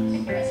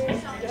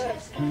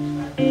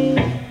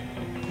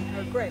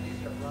 Oh, great.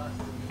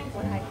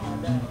 When I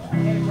had a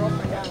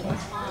girlfriend down in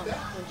West Palm,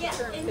 when she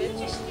turned 50,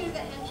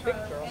 big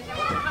girl.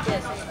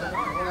 Yes,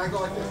 And I go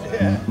like this.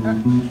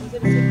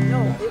 no,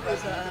 it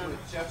was massive.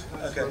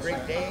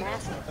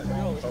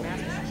 No, it was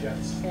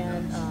massive.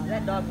 And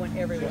that dog went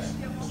everywhere.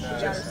 She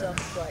got herself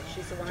a strike.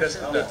 She said, when I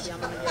turn 50, I'm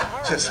going to get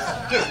hard. Just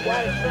got a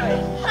strike. She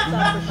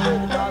thought for sure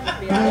the dog would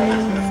be afraid of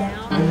the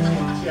sound.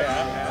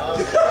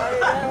 She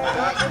started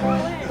up, she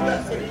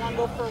said, you want to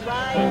go for a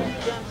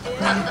ride? Jumped in.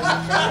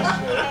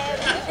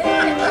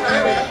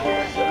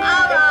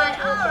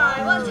 All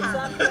right, what's happening?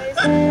 Someplace,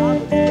 the dog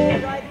would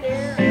stay right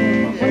there.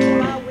 And once in a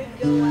while, we'd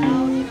go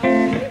out. You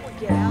know, it would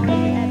get out.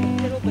 It had to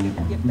fiddle, but it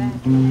would get back.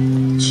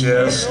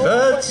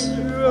 Chestnuts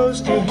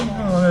roasting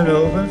on an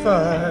open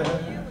fire.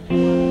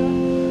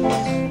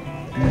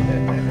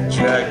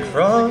 Jack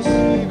Frost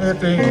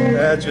nipping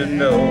at your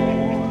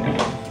nose.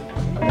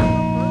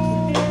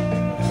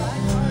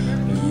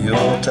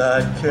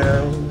 Yuletide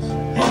carols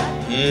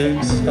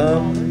being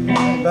sung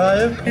by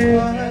a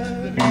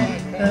choir,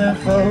 and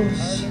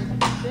folks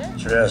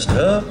dressed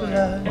up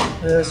like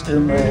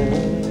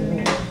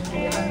Eskimos.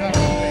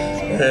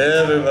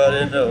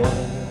 Everybody knows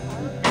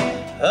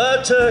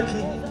a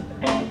turkey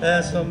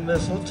and some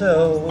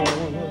mistletoe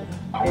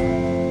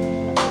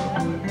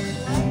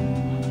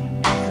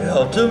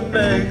help to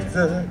make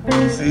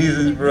the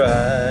seasons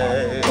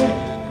bright.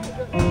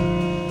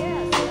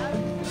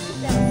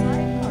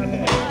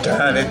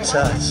 Tiny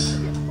tots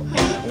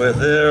with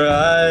their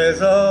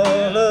eyes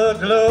all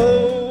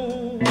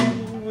aglow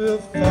will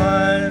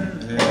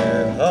find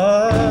it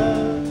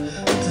hard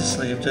to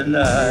sleep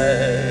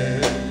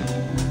tonight.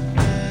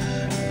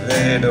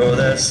 They know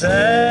that Santa's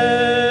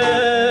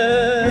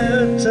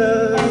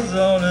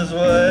on his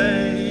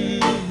way.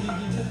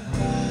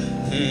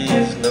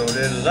 He's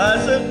loaded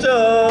lots of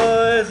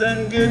toys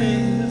and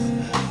goodies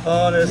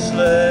on his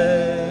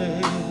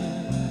sleigh.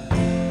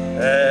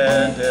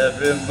 And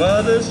every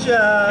mother's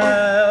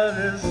child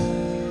is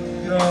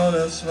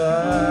gonna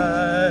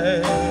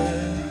smile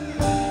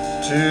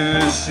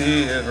to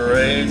see if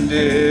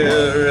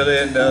reindeer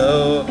really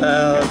know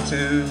how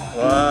to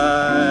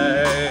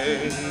fly.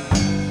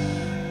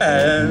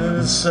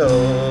 And so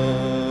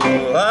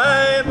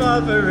I'm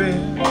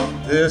offering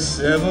this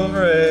simple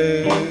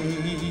phrase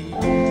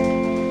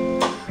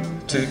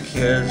to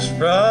kids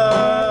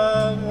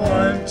from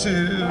 1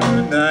 to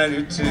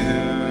 92.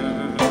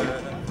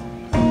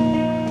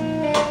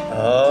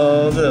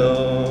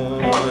 Although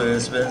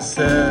it's been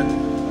said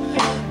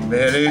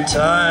many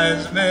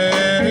times,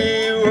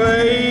 many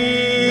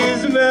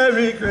ways,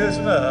 Merry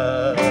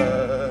Christmas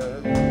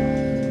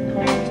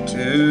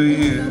to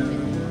you.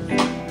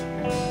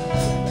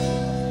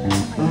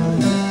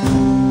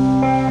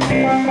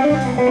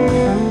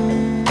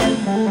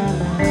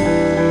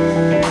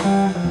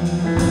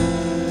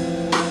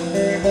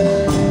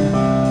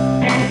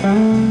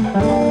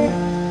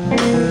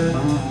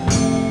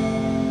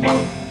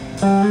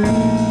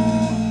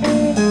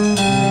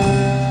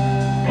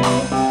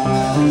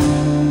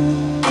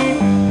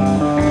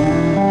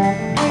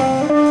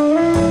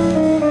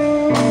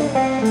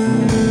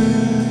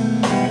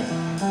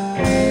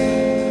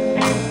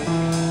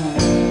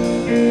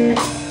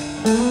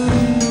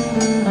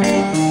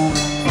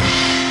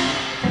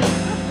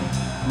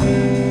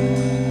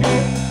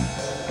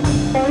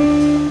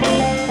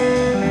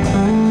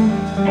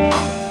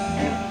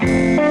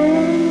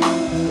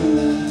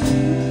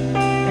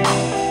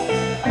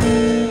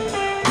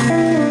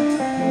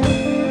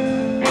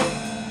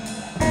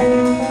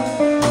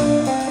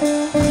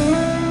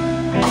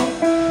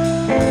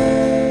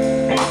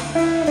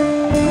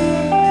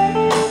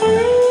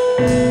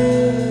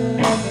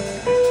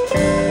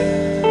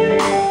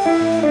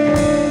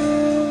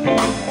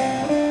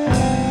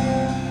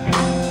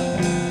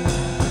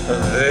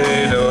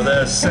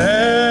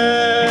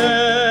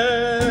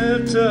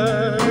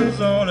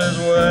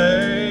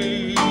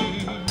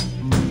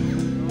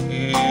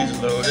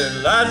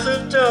 lots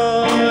of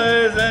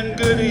toys and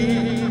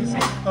goodies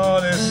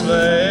on his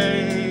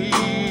sleigh.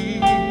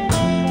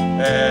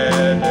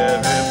 And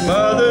every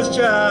mother's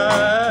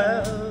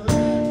child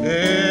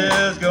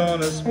is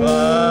gonna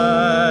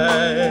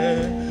spy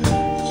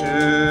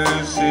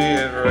to see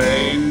if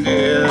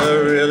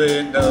reindeer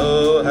really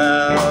know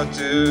how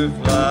to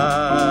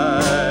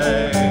fly.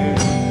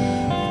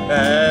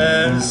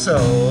 And so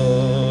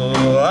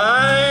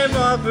I'm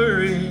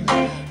offering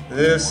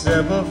this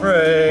simple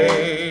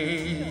phrase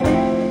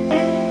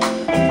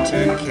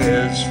to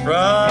kids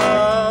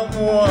from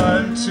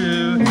 1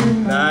 to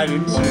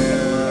 92.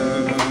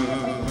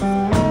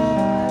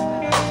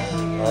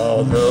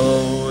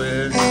 Although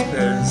it's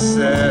been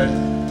said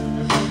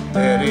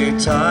many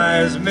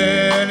times,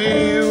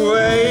 many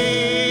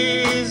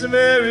ways,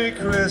 Merry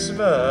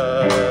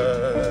Christmas,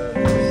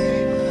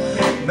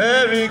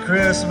 Merry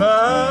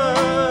Christmas,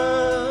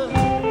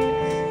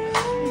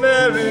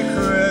 Merry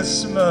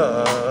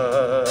Christmas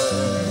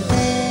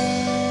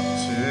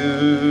to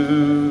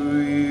you.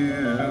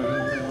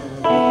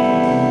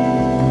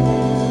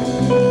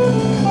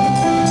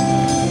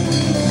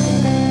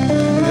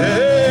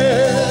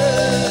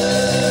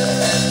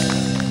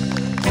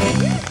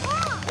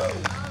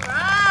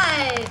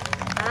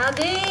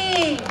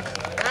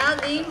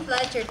 Dean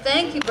Fletcher,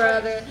 thank you,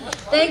 brother.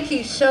 Thank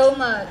you so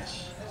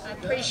much. I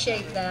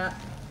appreciate that.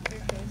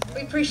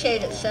 We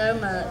appreciate it so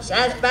much.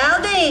 That's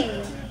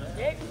Baldine.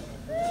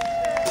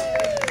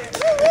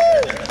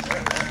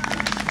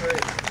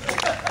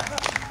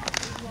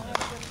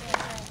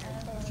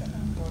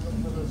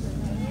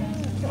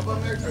 How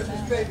about Merry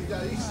Christmas, baby?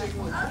 Now you sing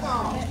one. Come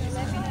on.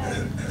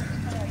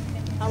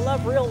 I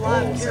love real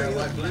live karaoke.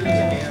 Like blues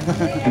again.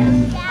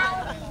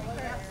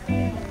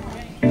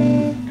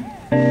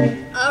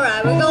 All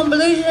right, we're gonna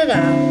blues it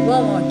out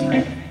one more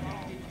time.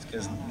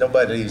 Because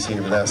nobody leaves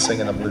here without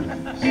singing a blues.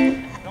 Don't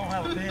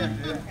have a pen,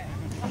 do you?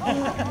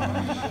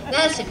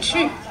 That's the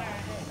truth.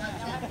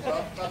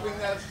 I'll bring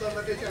that stuff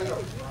like this.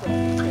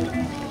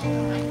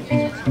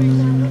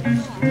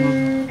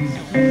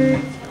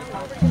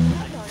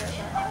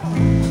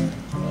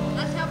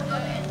 Let's have a go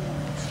in.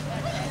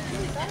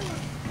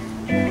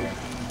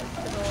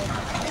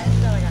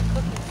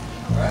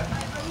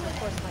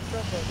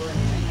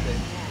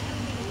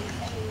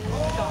 Oh,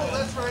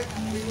 that's right.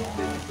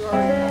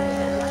 Sorry.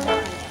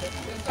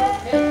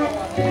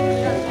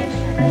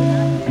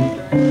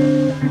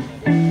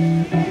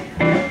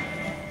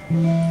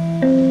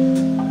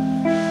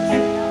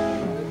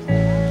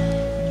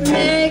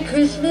 Merry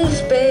Christmas,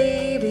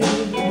 baby.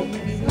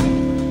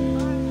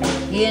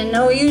 You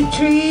know you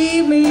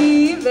treat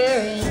me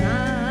very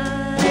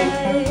nice.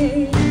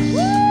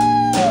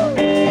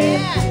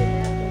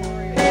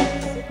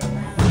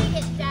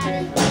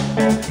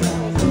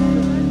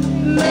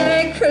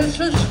 Merry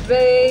Christmas,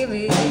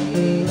 baby.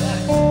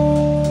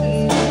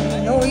 You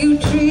know you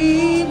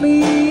treat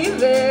me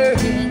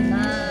very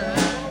nice.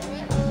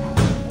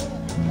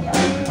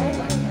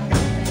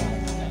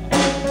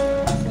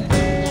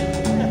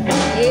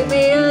 Gave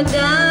me a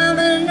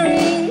diamond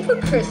ring for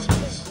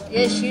Christmas.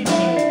 Yes, you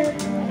did.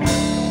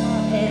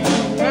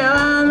 And now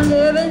I'm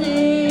living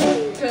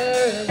in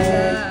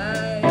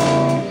paradise.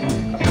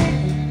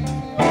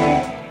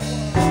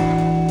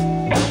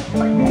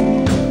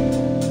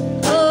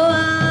 Oh,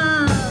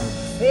 I'm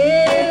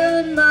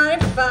feeling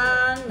mighty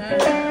fine now.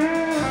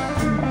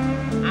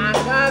 I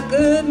got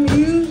good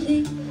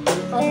music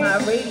on my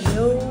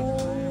radio.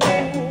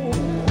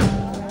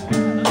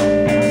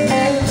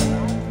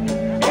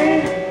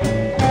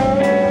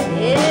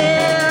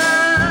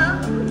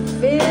 Yeah, I'm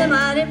feeling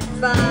mighty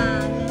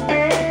fine.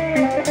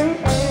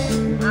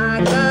 I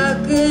got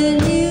good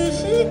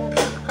music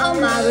on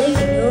my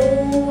radio.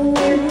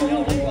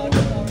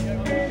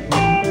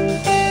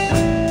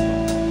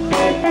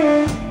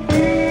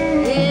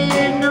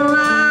 You know I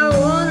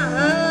wanna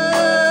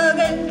hug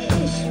and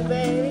kiss you,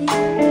 baby,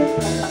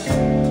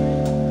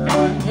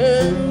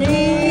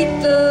 underneath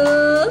the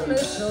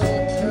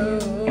mistletoe.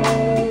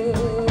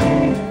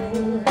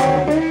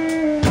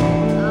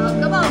 Oh,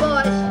 come on,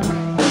 boys.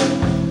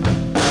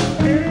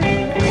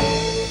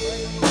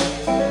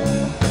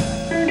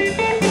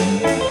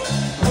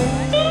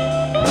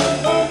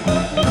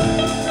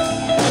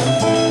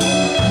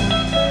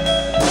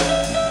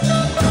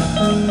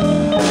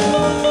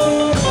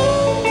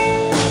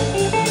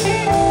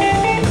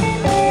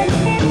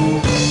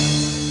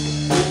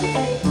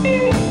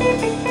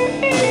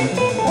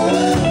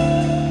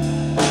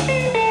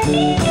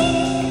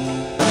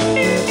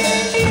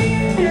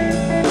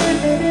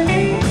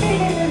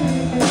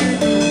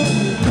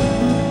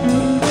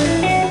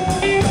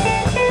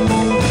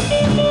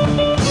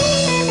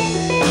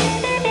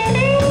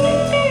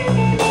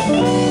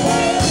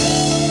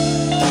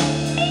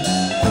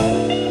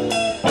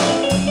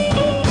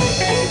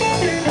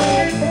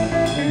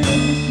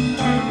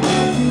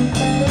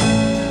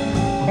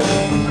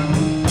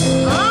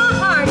 Oh,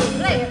 Hardy,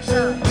 play it,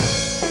 son.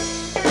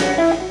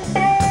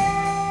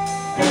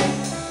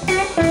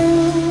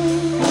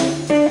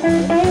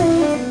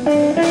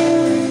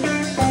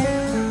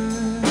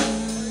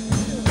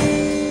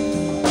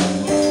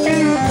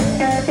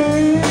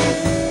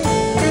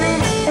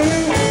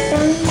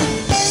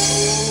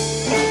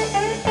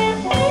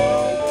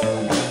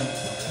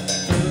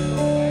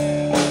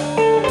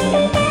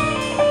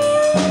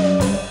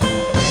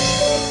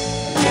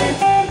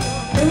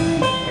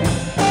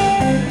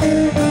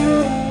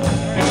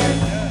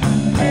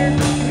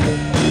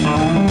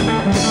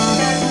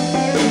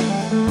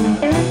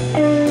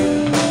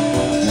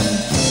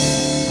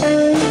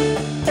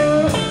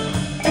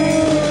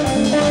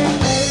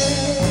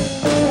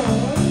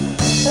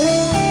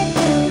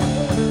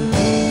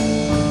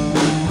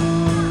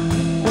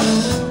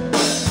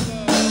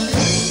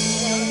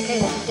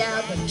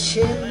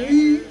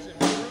 chilly.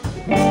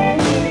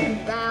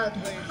 About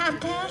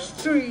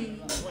 3:30.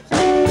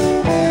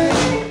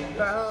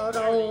 Brought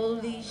all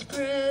these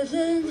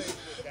presents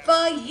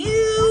for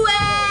you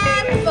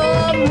and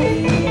for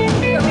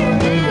me. Oh,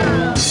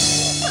 now,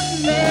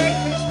 Merry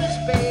Christmas,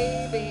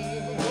 baby.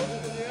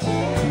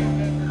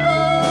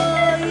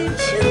 Oh, you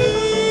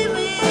treat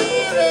me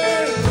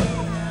very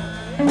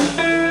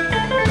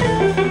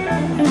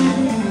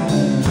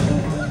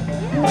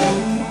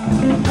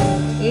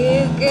nice. You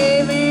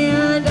gave me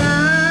a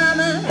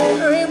diamond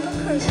ring for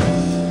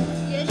Christmas.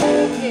 Yes,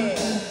 you did.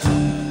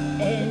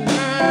 And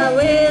now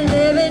we're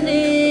living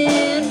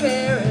in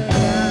paradise.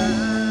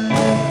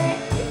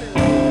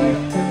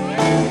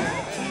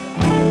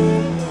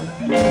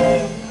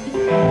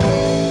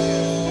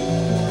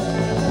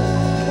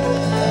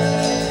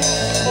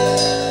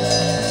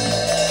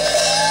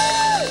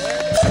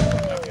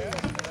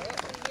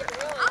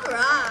 All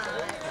right,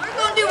 we're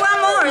gonna do one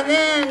more, and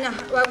then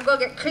we're gonna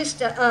get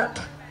Krista up.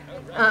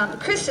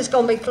 Krista's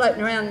gonna be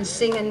floating around and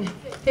singing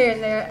here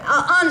and there.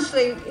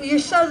 Honestly, you're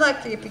so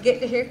lucky if you get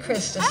to hear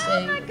Krista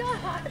sing. Oh my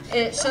God!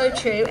 It's so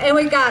true. And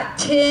we got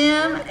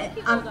Tim.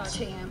 I'm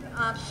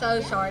so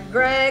sorry.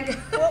 Greg.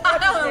 I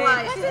don't know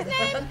why I said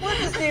that. What's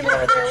his name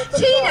over there with the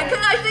Tina,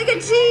 because I was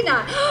thinking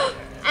Tina.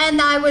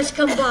 And I was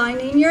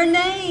combining your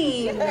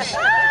names.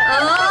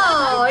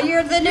 Oh,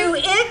 you're the new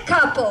it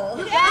couple.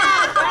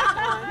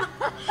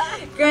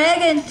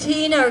 Greg and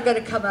Tina are going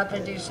to come up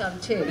and do some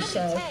too.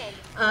 So,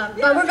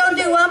 but we're going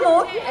to do one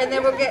more, and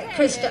then we'll get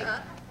Krista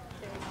up.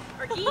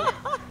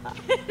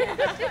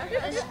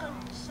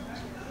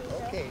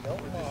 Okay,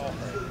 don't mom.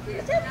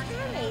 It's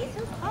okay.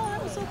 Oh,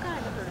 that was so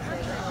kind of her to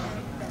say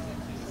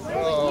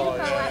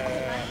that.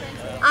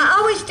 I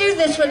always do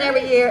this one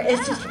every year.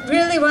 It's just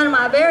really one of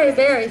my very,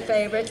 very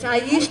favorites. I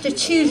used to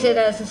choose it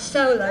as a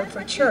solo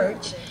for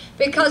church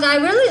because I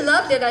really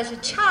loved it as a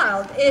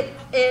child.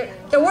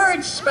 The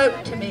words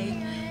spoke to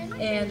me,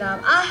 and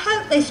I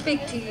hope they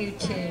speak to you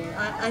too.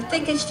 I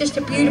think it's just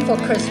a beautiful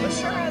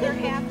Christmas song.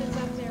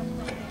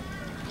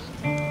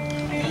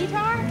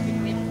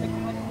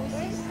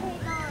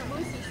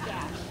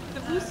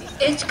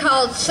 It's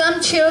called Some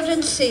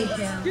Children See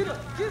Him.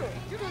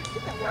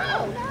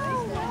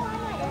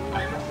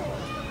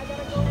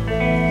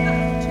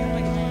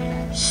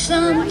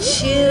 Some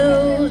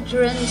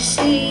children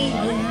see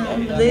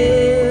him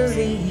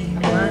lily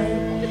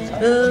white,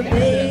 the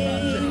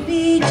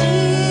baby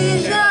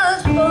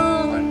Jesus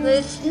born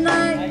this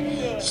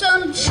night.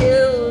 Some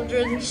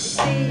children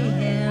see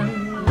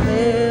him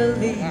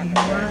lily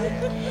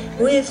white,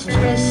 with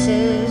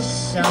tresses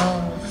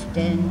soft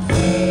and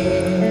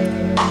fair.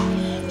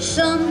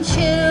 Some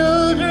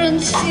children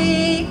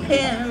see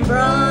him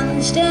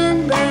bronzed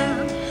and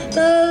brown,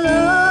 the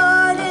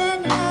Lord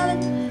in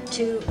heaven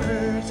to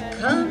earth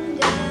come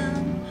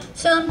down.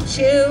 Some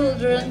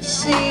children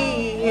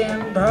see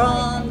him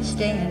bronzed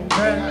and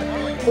brown,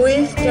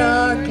 with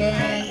dark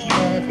and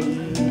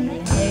heavy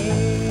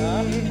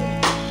hair.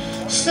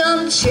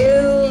 Some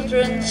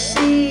children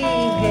see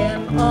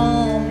him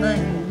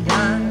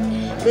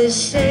almond-eyed, the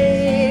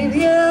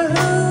Savior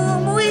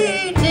whom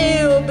we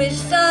kneel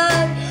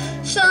beside.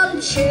 Some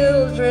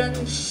children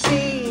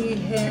see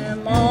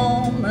him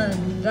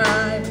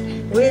almond-eyed,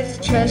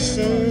 with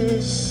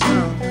tresses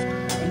soft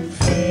and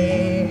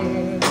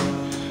fair.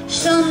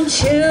 Some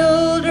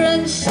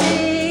children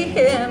see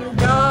him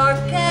dark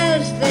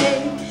as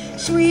they,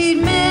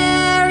 sweet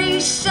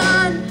Mary's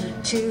Son,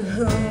 to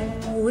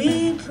whom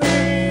we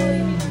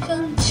pray.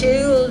 Some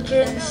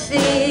children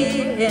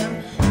see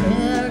him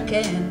dark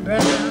and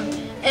brown,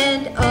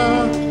 and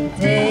all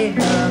they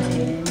love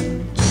him.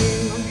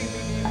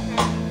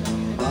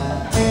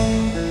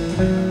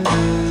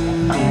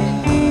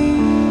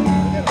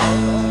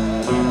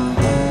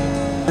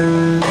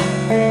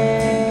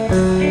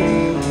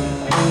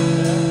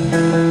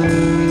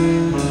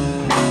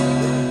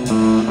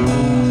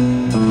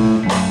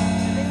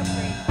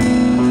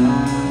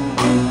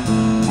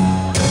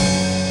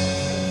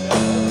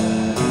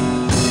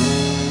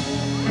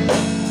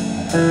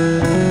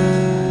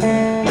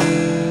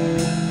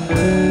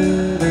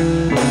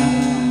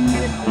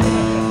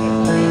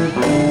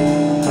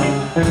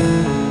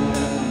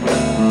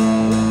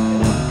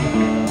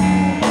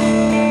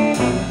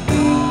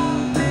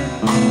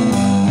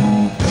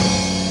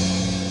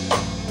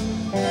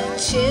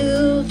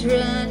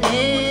 Children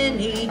in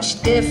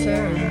each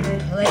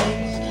different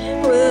place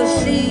will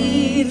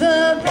see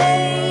the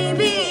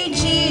baby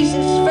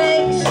Jesus'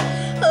 face,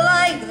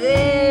 like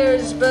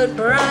theirs, but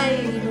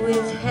bright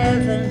with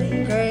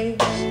heavenly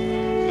grace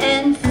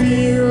and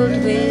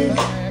filled with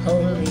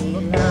holy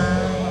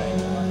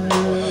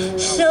light.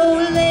 So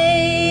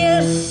lay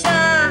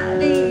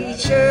aside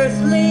each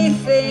earthly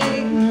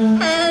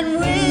thing, and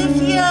with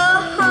your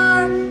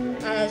heart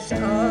as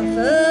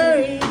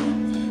offering,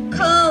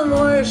 come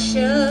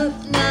worship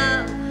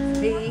now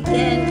the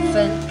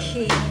infant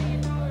King.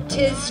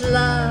 'Tis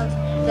love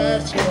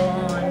that's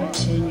born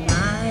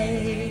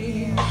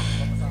tonight.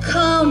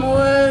 Come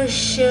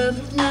worship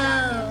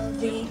now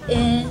the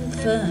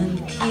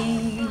infant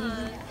King.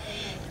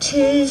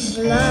 'tis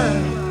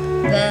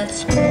love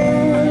that's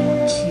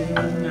born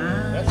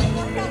tonight.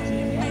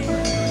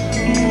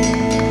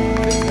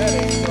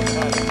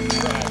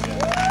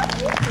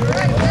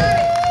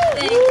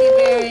 Thank you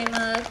very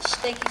much.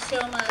 Thank you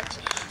so much.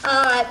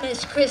 All right,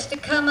 Miss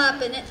Krista, come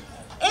up and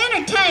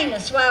entertain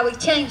us while we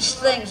change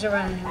things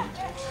around.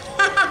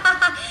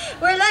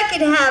 We're lucky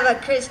to have a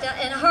Krista.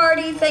 And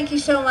Hardy, thank you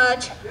so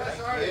much.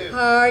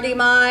 Hardy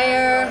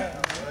Meyer.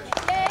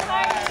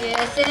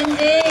 Yes,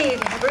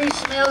 indeed.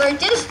 Bruce Miller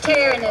just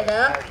tearing it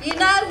up. You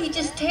know, he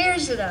just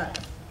tears it up.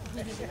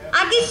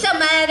 I get so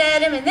mad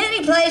at him, and then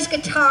he plays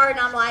guitar, and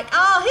I'm like,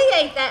 oh, he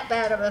ain't that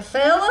bad of a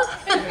fella.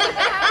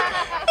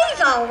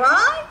 He's all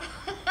right.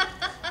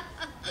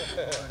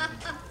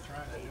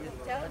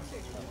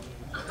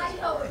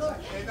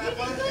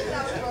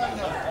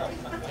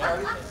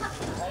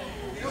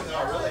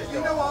 You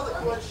know all the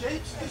chord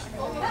shapes?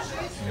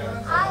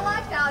 I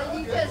like how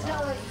you just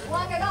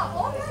swung it up.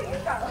 Oh, there you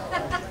go.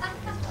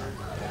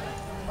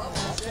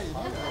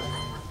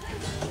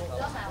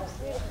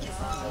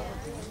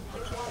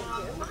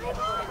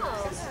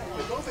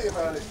 The cool thing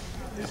about it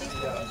is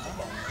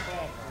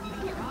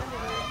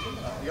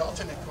the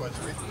alternate chords.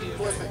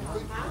 Chords that you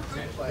could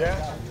play,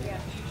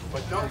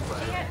 but don't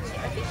play.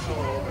 So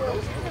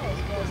those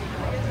chords,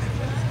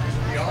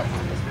 the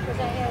alternate.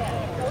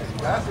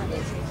 That's what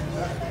makes it.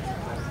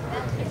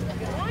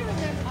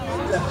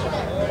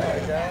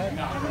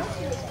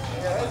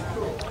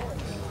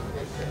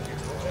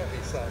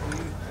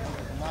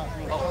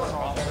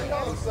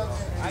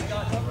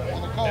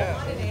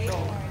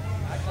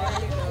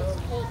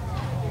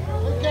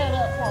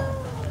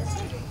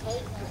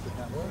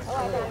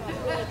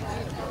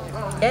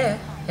 Yeah,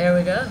 here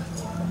we go.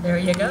 There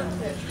you go.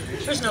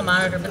 There's no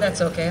monitor, but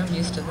that's okay. I'm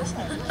used to this.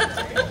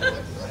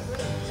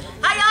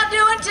 How y'all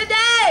doing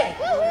today?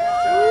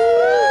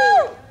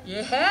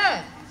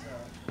 Yeah.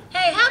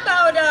 Hey, how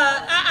about,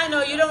 I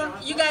know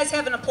you guys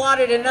haven't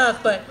applauded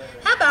enough, but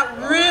how about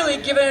really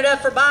giving it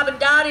up for Bob and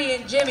Dottie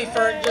and Jimmy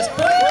for just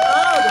putting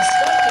all this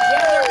stuff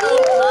together? Oh my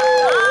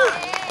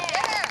God.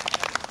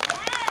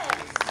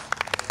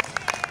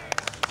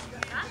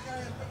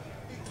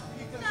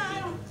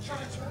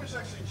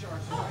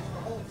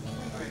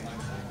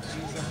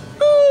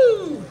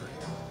 Woo!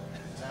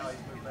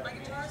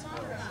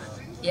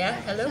 Yeah,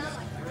 hello?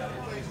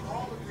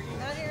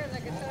 Not here in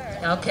the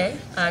guitar. Okay,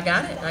 I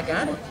got it,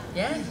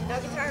 yeah. No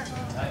guitar.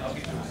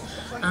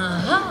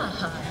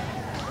 Uh-huh.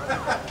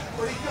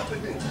 What are you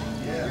helping me?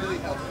 Yeah, really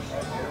helping.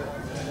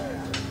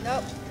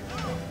 Nope.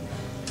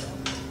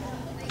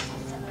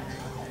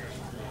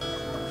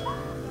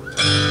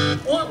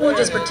 We'll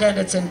just pretend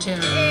it's in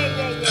tune.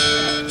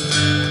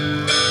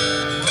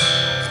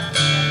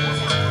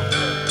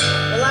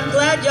 Well, I'm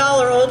glad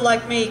y'all are old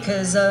like me,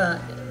 because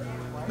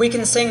we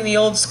can sing the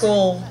old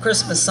school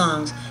Christmas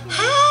songs.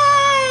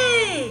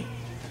 Hey!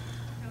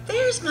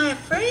 There's my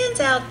friends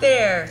out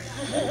there.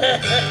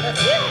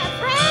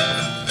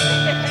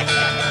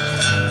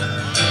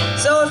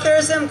 So if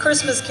there's them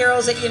Christmas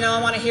carols that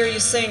I want to hear you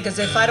sing, because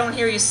if I don't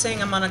hear you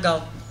sing, I'm going to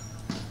go.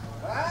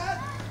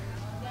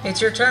 It's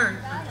your turn.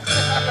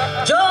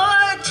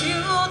 Joy to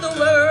the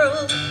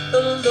world,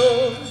 the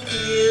Lord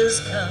is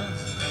come.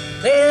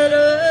 Let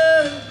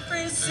earth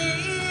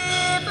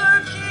receive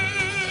her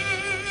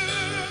King.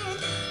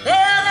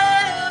 Let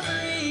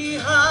every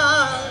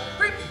heart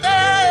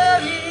prepare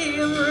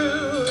him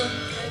room.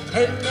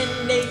 Heaven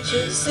and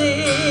nature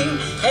sing,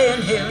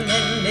 and heaven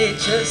and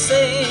nature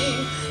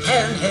sing,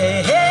 and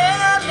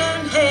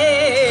heaven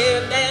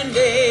and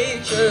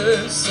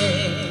nature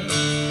sing.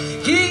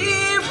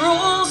 He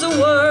rules the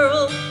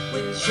world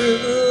with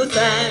truth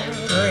and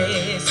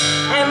grace,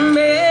 and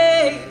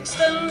makes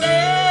the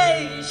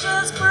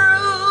nations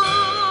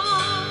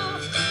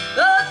prove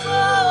the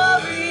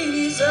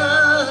glories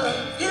of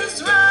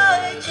his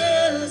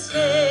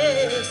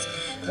righteousness,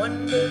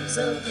 wonders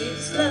of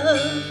his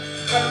love,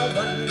 and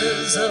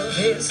wonders of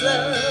his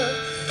love,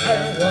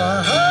 and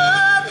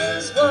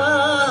wonders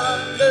of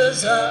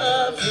his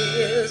love.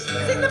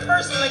 Sing the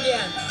first one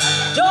again.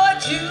 Joy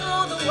to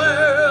the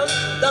world,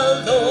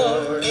 the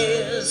Lord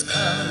is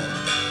come.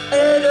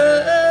 Let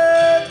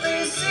earth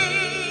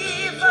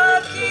receive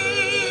a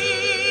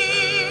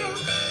King.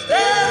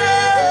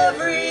 Let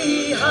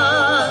every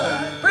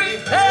heart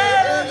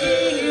prepare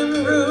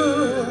him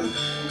room.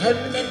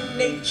 Heaven and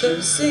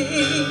nature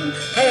sing,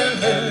 and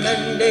heaven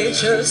and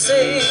nature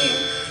sing,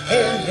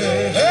 and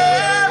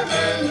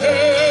heaven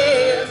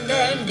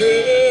and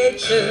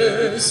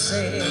nature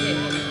sing.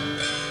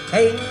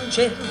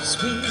 Angels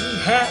we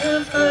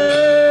have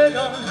heard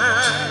on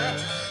high,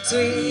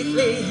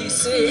 sweetly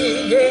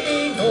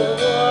singing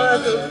o'er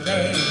the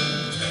plain,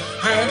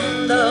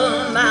 and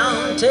the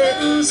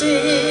mountains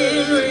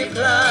in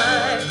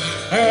reply,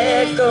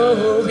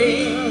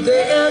 echoing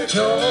their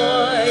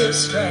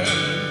joyous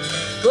strain.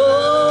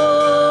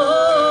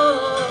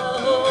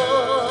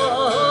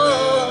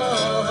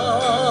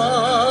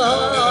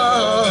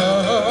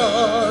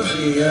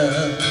 Gloria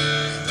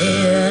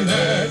in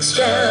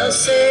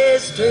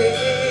excelsis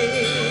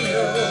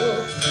Deo.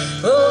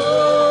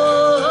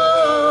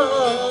 Oh,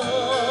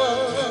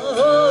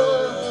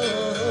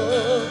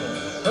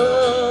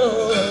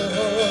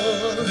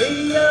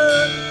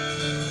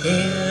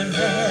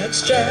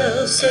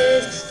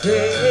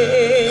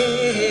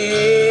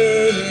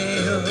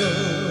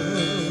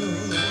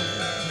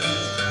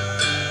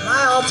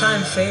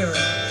 all-time favorite.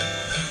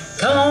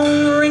 Come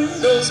on, ring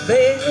those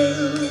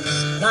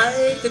bells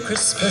like the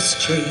Christmas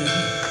tree.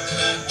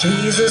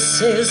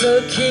 Jesus is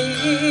a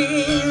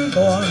king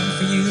born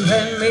for you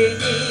and me.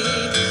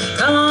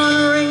 Come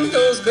on, ring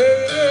those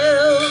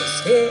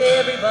bells,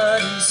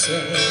 everybody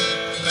sing.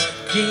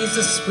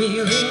 Jesus,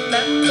 we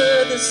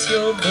remember this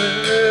your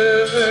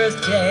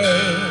birthday.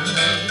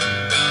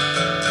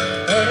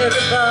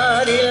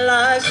 Everybody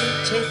likes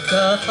to take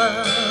a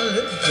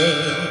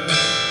holiday.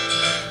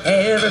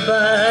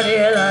 Everybody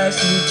likes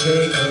to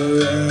take a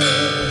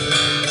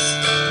rest.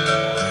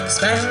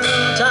 Spend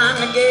time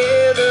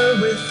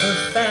together with the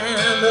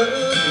family,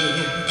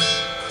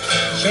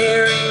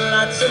 sharing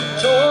lots of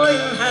joy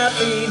and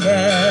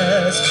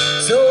happiness.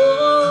 So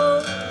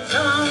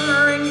come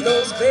on, ring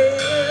those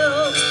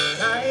bells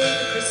like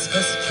the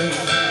Christmas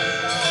tree.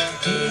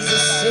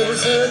 Jesus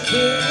is a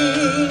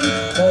king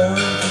born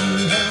for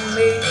you and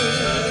me.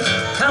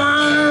 Come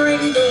on,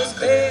 ring those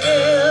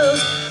bells,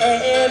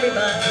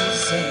 everybody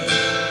sing.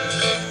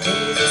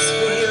 Jesus,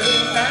 we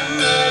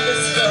remember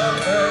this your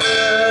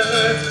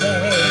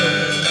birthday.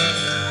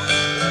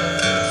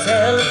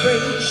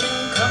 Celebration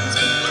comes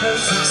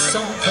because of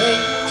something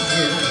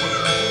new.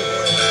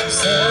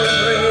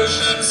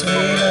 Celebrations we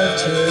love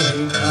to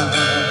recall.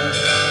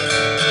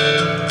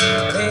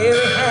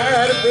 Mary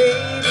had a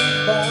baby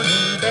born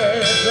in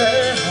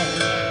Bethlehem,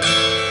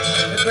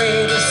 the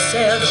greatest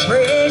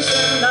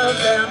celebration of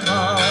them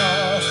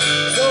all.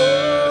 So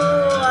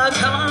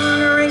come on,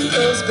 ring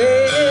those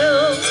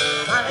bells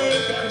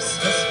like the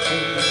Christmas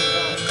tree.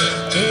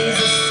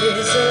 Jesus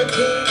is a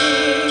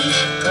king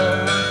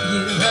born for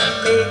you and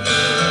me.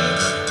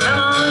 Come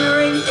on,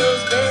 ring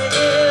those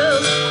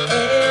bells,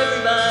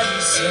 everybody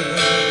sing.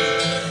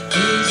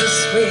 Jesus,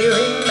 we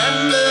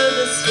remember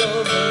this your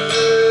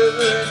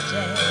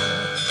birthday.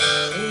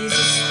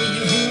 Jesus, we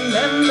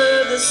remember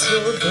this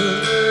your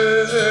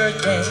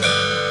birthday.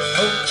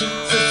 Oh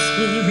Jesus,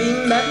 we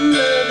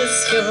remember this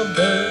your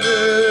birthday.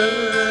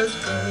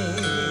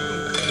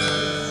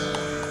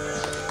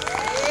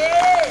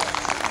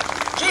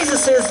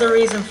 Jesus is the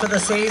reason for the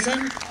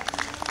season.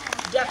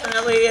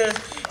 Definitely is.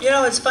 You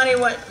know, it's funny,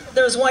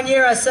 there was one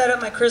year I set up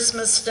my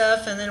Christmas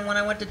stuff, and then when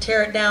I went to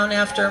tear it down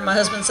after, my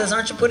husband says,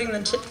 "Aren't you putting the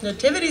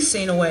nativity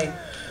scene away?"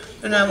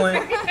 And I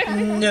went,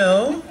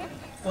 "No."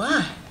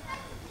 "Why?"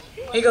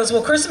 He goes,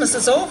 "Well, Christmas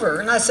is over."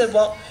 And I said,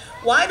 "Well,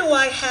 why do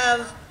I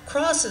have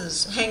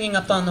crosses hanging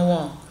up on the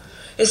wall?"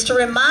 It's to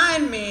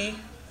remind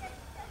me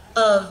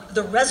of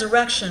the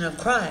resurrection of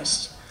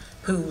Christ,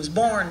 who was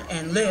born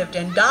and lived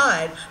and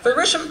died for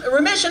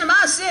remission of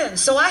my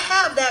sins. So I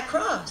have that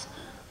cross.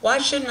 Why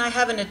shouldn't I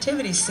have a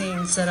nativity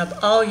scene set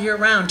up all year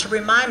round to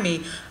remind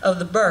me of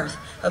the birth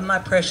of my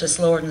precious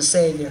Lord and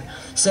Savior?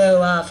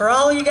 So for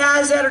all you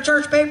guys that are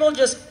church people,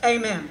 just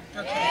amen.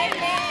 Okay.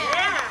 Amen.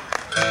 Yeah.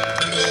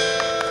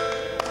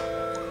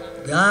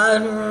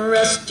 God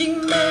rest ye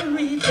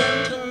merry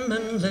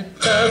gentlemen, let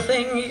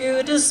nothing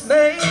you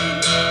dismay.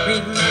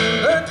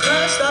 Remember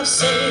Christ our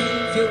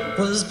Savior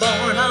was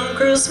born on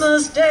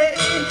Christmas Day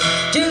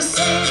to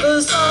save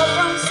us all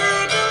from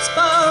Satan's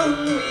power.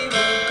 We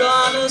were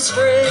gone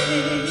astray.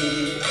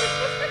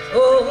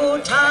 Oh,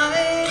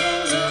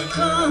 tidings of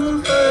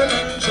comfort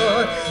and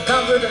joy,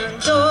 comfort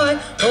and joy.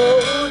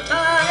 Oh,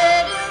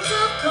 tidings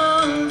of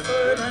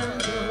comfort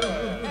and joy.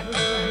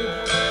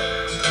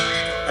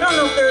 I don't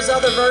know if there's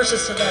other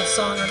verses to that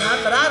song or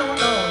not, but I don't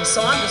know them,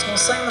 so I'm just going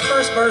to sing the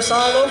first verse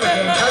all over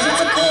again because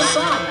it's a cool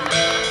song.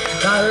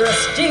 God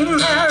rest ye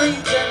merry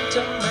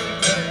gentlemen,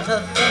 let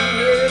nothing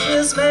here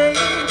dismay.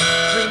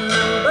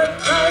 Remember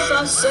Christ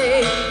our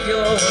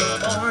Savior was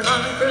born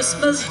on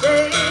Christmas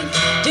Day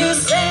to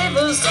save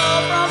us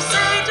all from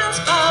Satan's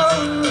power.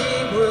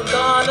 We were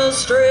gone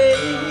astray.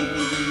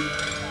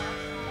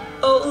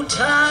 Oh,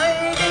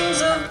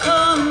 tidings of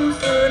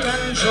comfort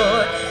and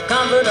joy,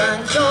 comfort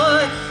and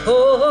joy.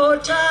 Oh,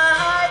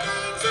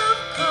 tidings of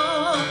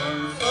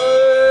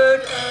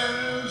comfort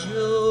and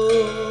joy.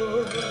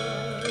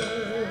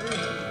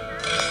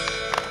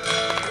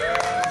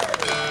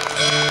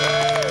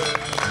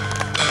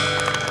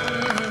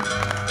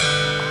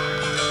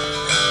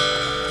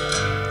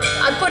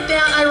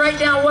 I write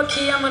down what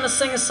key I'm going to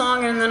sing a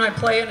song in, and then I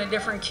play it in a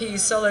different key,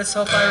 so let's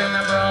hope I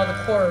remember all the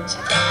chords.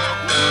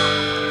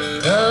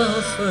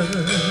 The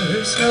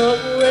first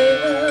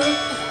Noel,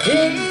 the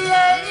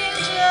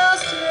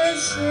angels did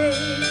say,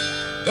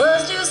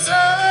 was to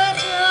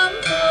certain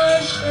poor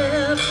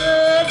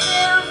shepherds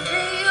in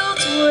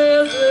fields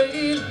where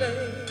they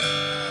lay,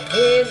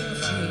 in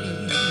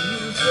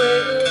fields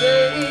where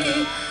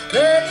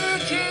they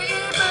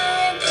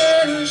keeping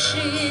their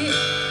sheep.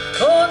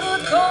 Oh, the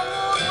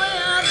cold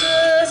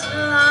winter's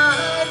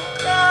night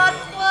that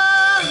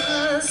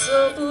was so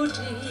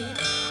deep.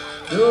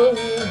 Noel,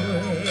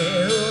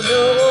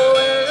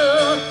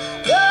 Noel,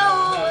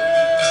 Noel,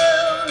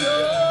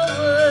 Noel.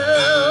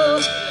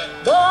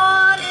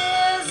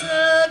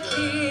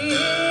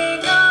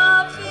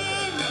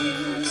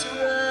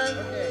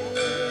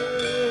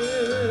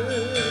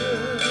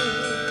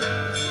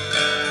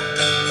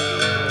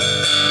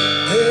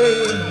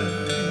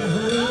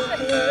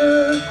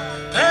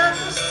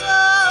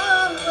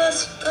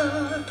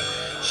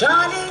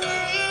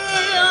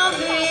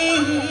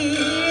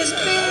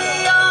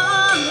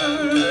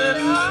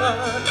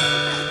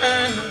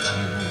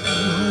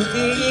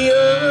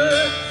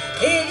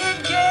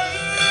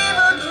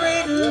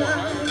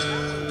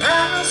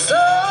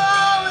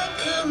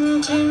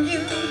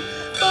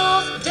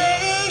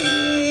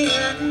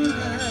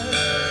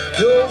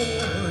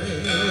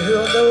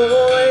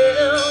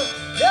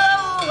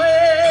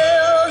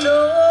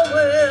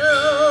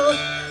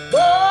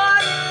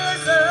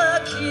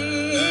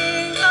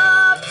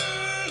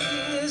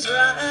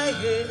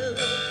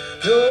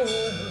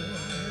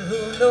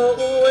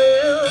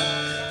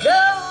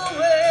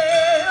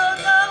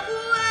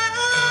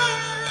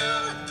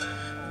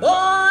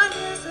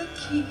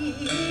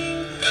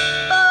 King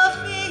of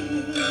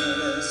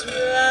Israel.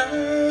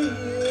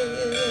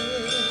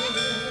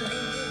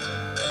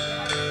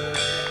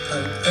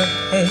 The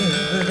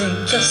herald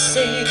angels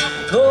sing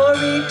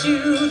glory to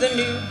the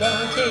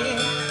newborn King.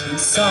 In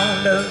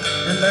song of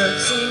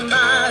mercy,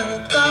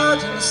 my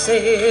God and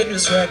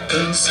Savior's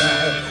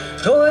reconciled.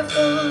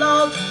 Joyful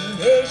all the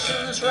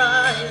nations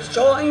rise,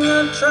 joy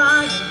of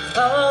triumph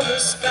of the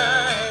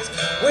skies.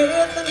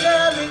 With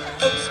angelic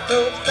hosts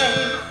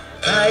proclaim,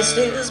 Christ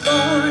is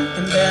born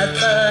in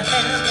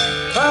Bethlehem.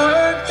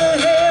 Hark the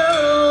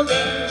herald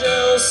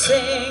angels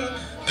sing,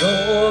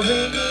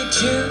 glory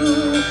to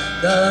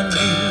the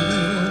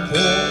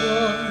newborn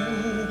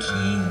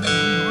King.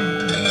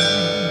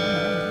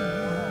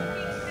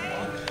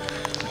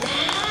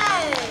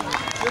 Yay!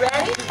 You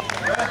ready?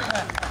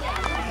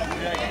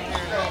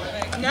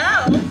 No.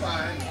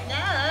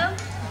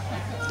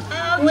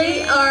 Oh, we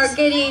are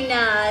getting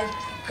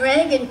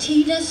Greg and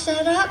Tina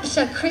set up.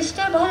 So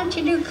Krista, why don't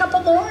you do a couple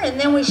more and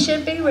then we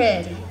should be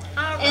ready.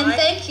 All right. And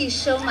thank you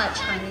so much,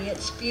 honey.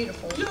 It's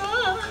beautiful.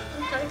 Yeah.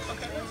 Okay.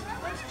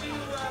 Let's do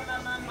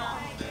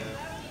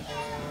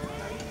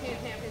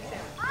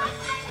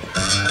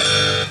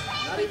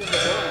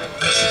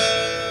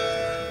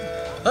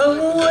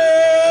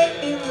Away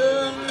in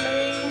the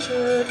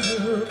manger,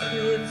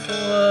 looking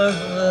for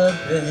a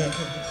bed.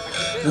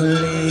 The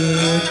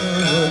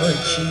little Lord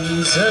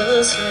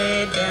Jesus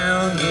laid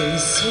down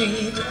his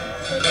sweet.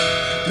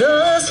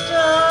 The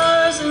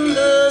stars in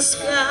the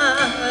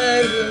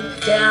sky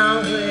looked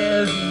down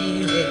where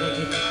he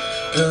lay.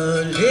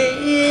 The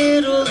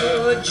little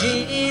Lord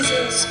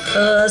Jesus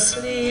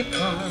asleep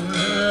on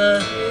the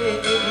hay.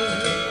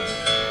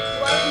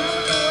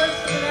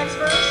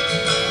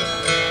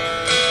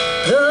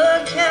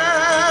 The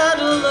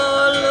cattle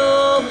are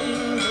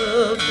lowing,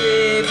 the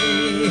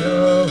baby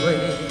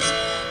awaits.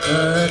 The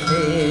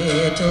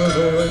little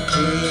Lord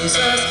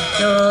Jesus,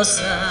 no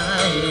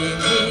sighing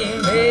he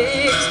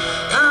makes.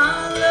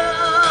 Our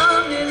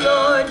lovely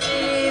Lord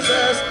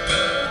Jesus,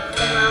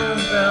 down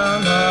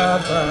from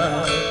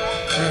above,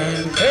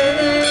 and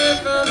there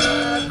from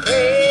the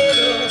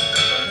cradle,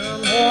 the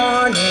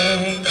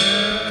morning dew.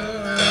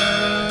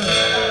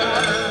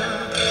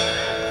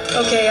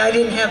 Okay, I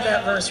didn't have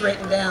that verse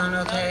written down,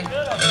 okay?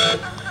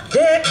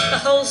 Deck the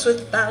halls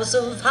with boughs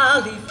of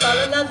holly, fa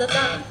la la la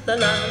la la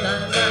la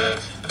la.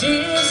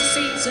 'Tis the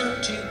season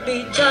to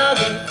be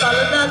jolly, fa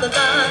la la la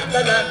la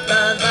la la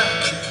la la.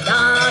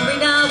 Don we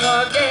now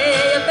our gay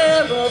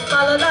apparel, fa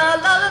la la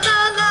la la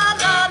la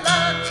la la.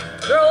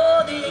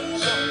 Throw the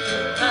ancient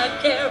Yuletide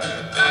carol,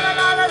 fa la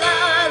la la la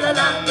la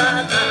la la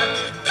la.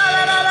 Fa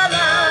la la la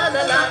la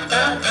la la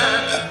la la.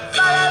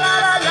 Fa la la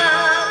la la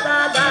la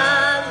la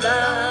la la.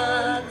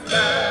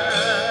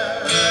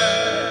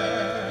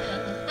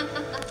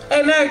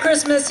 Hey, Merry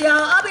Christmas,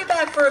 y'all. I'll be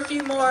back for a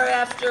few more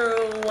after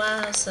a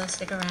while, so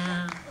stick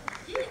around.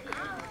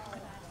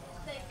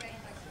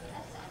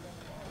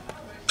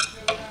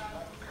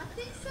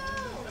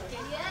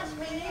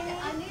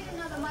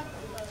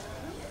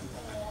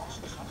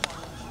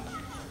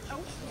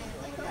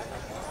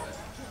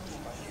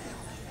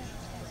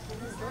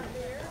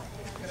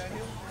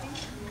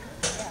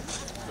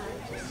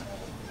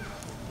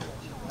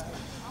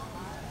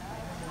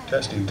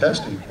 Testing,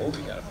 testing. Oh,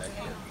 we got it back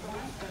here.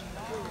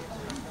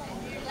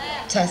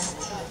 Test.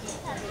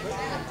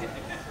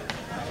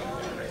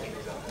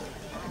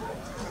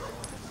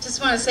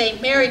 Just want to say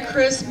Merry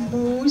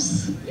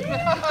Christmas.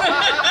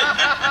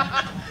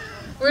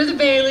 We're the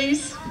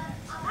Baileys.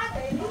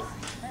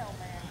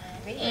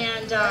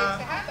 And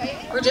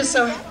we're just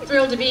so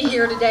thrilled to be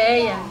here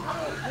today, and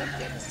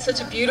such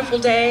a beautiful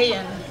day,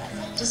 and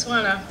just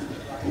want to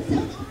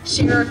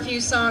share a few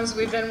songs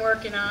we've been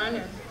working on.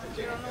 And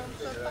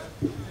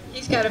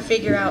he's got to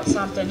figure out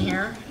something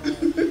here.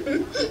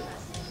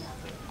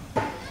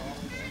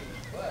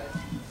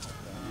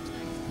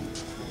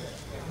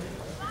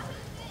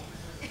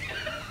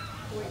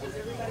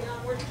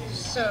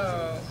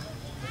 So,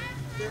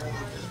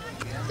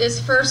 this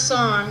first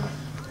song,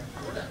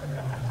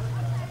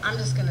 I'm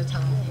just going to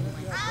tell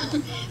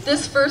him.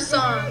 This first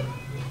song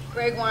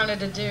Greg wanted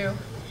to do,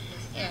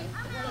 and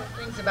one of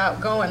the things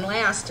about going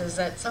last is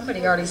that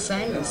somebody already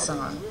sang this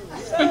song.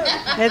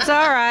 It's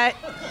all right.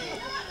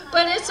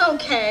 But it's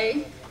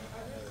okay,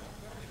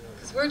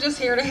 because we're just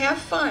here to have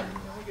fun.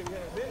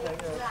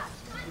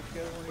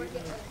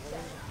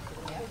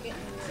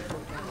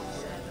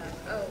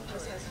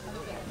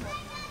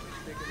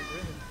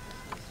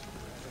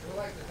 We'd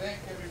like to thank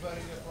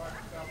everybody that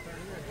walked out there.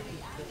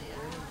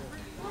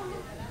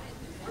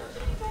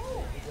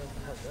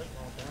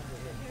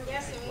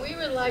 Yes, and we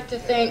would like to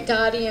thank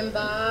Dottie and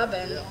Bob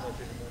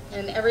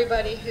and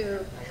everybody who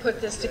put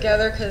this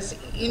together, because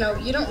you know,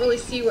 you don't really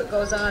see what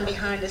goes on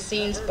behind the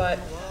scenes, but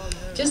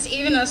just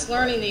even us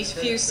learning these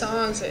few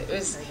songs, it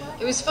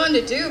was fun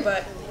to do,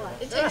 but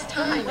it takes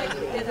time, and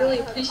we really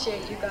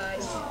appreciate you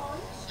guys.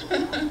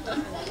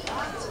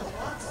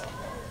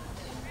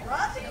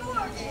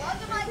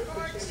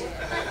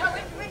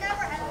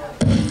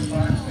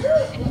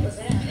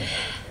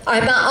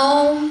 I'm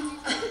on.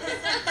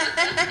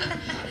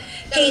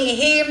 Can you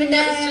hear me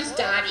now? It's just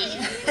Dottie.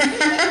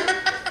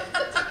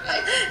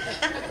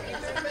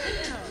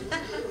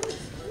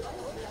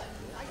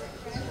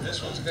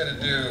 This one's gonna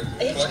do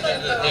It's what gonna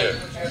you go. did here.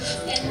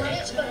 And what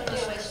it's going to do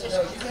is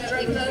just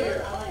Draco,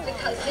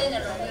 because then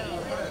it'll be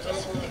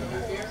just.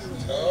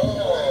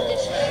 Oh.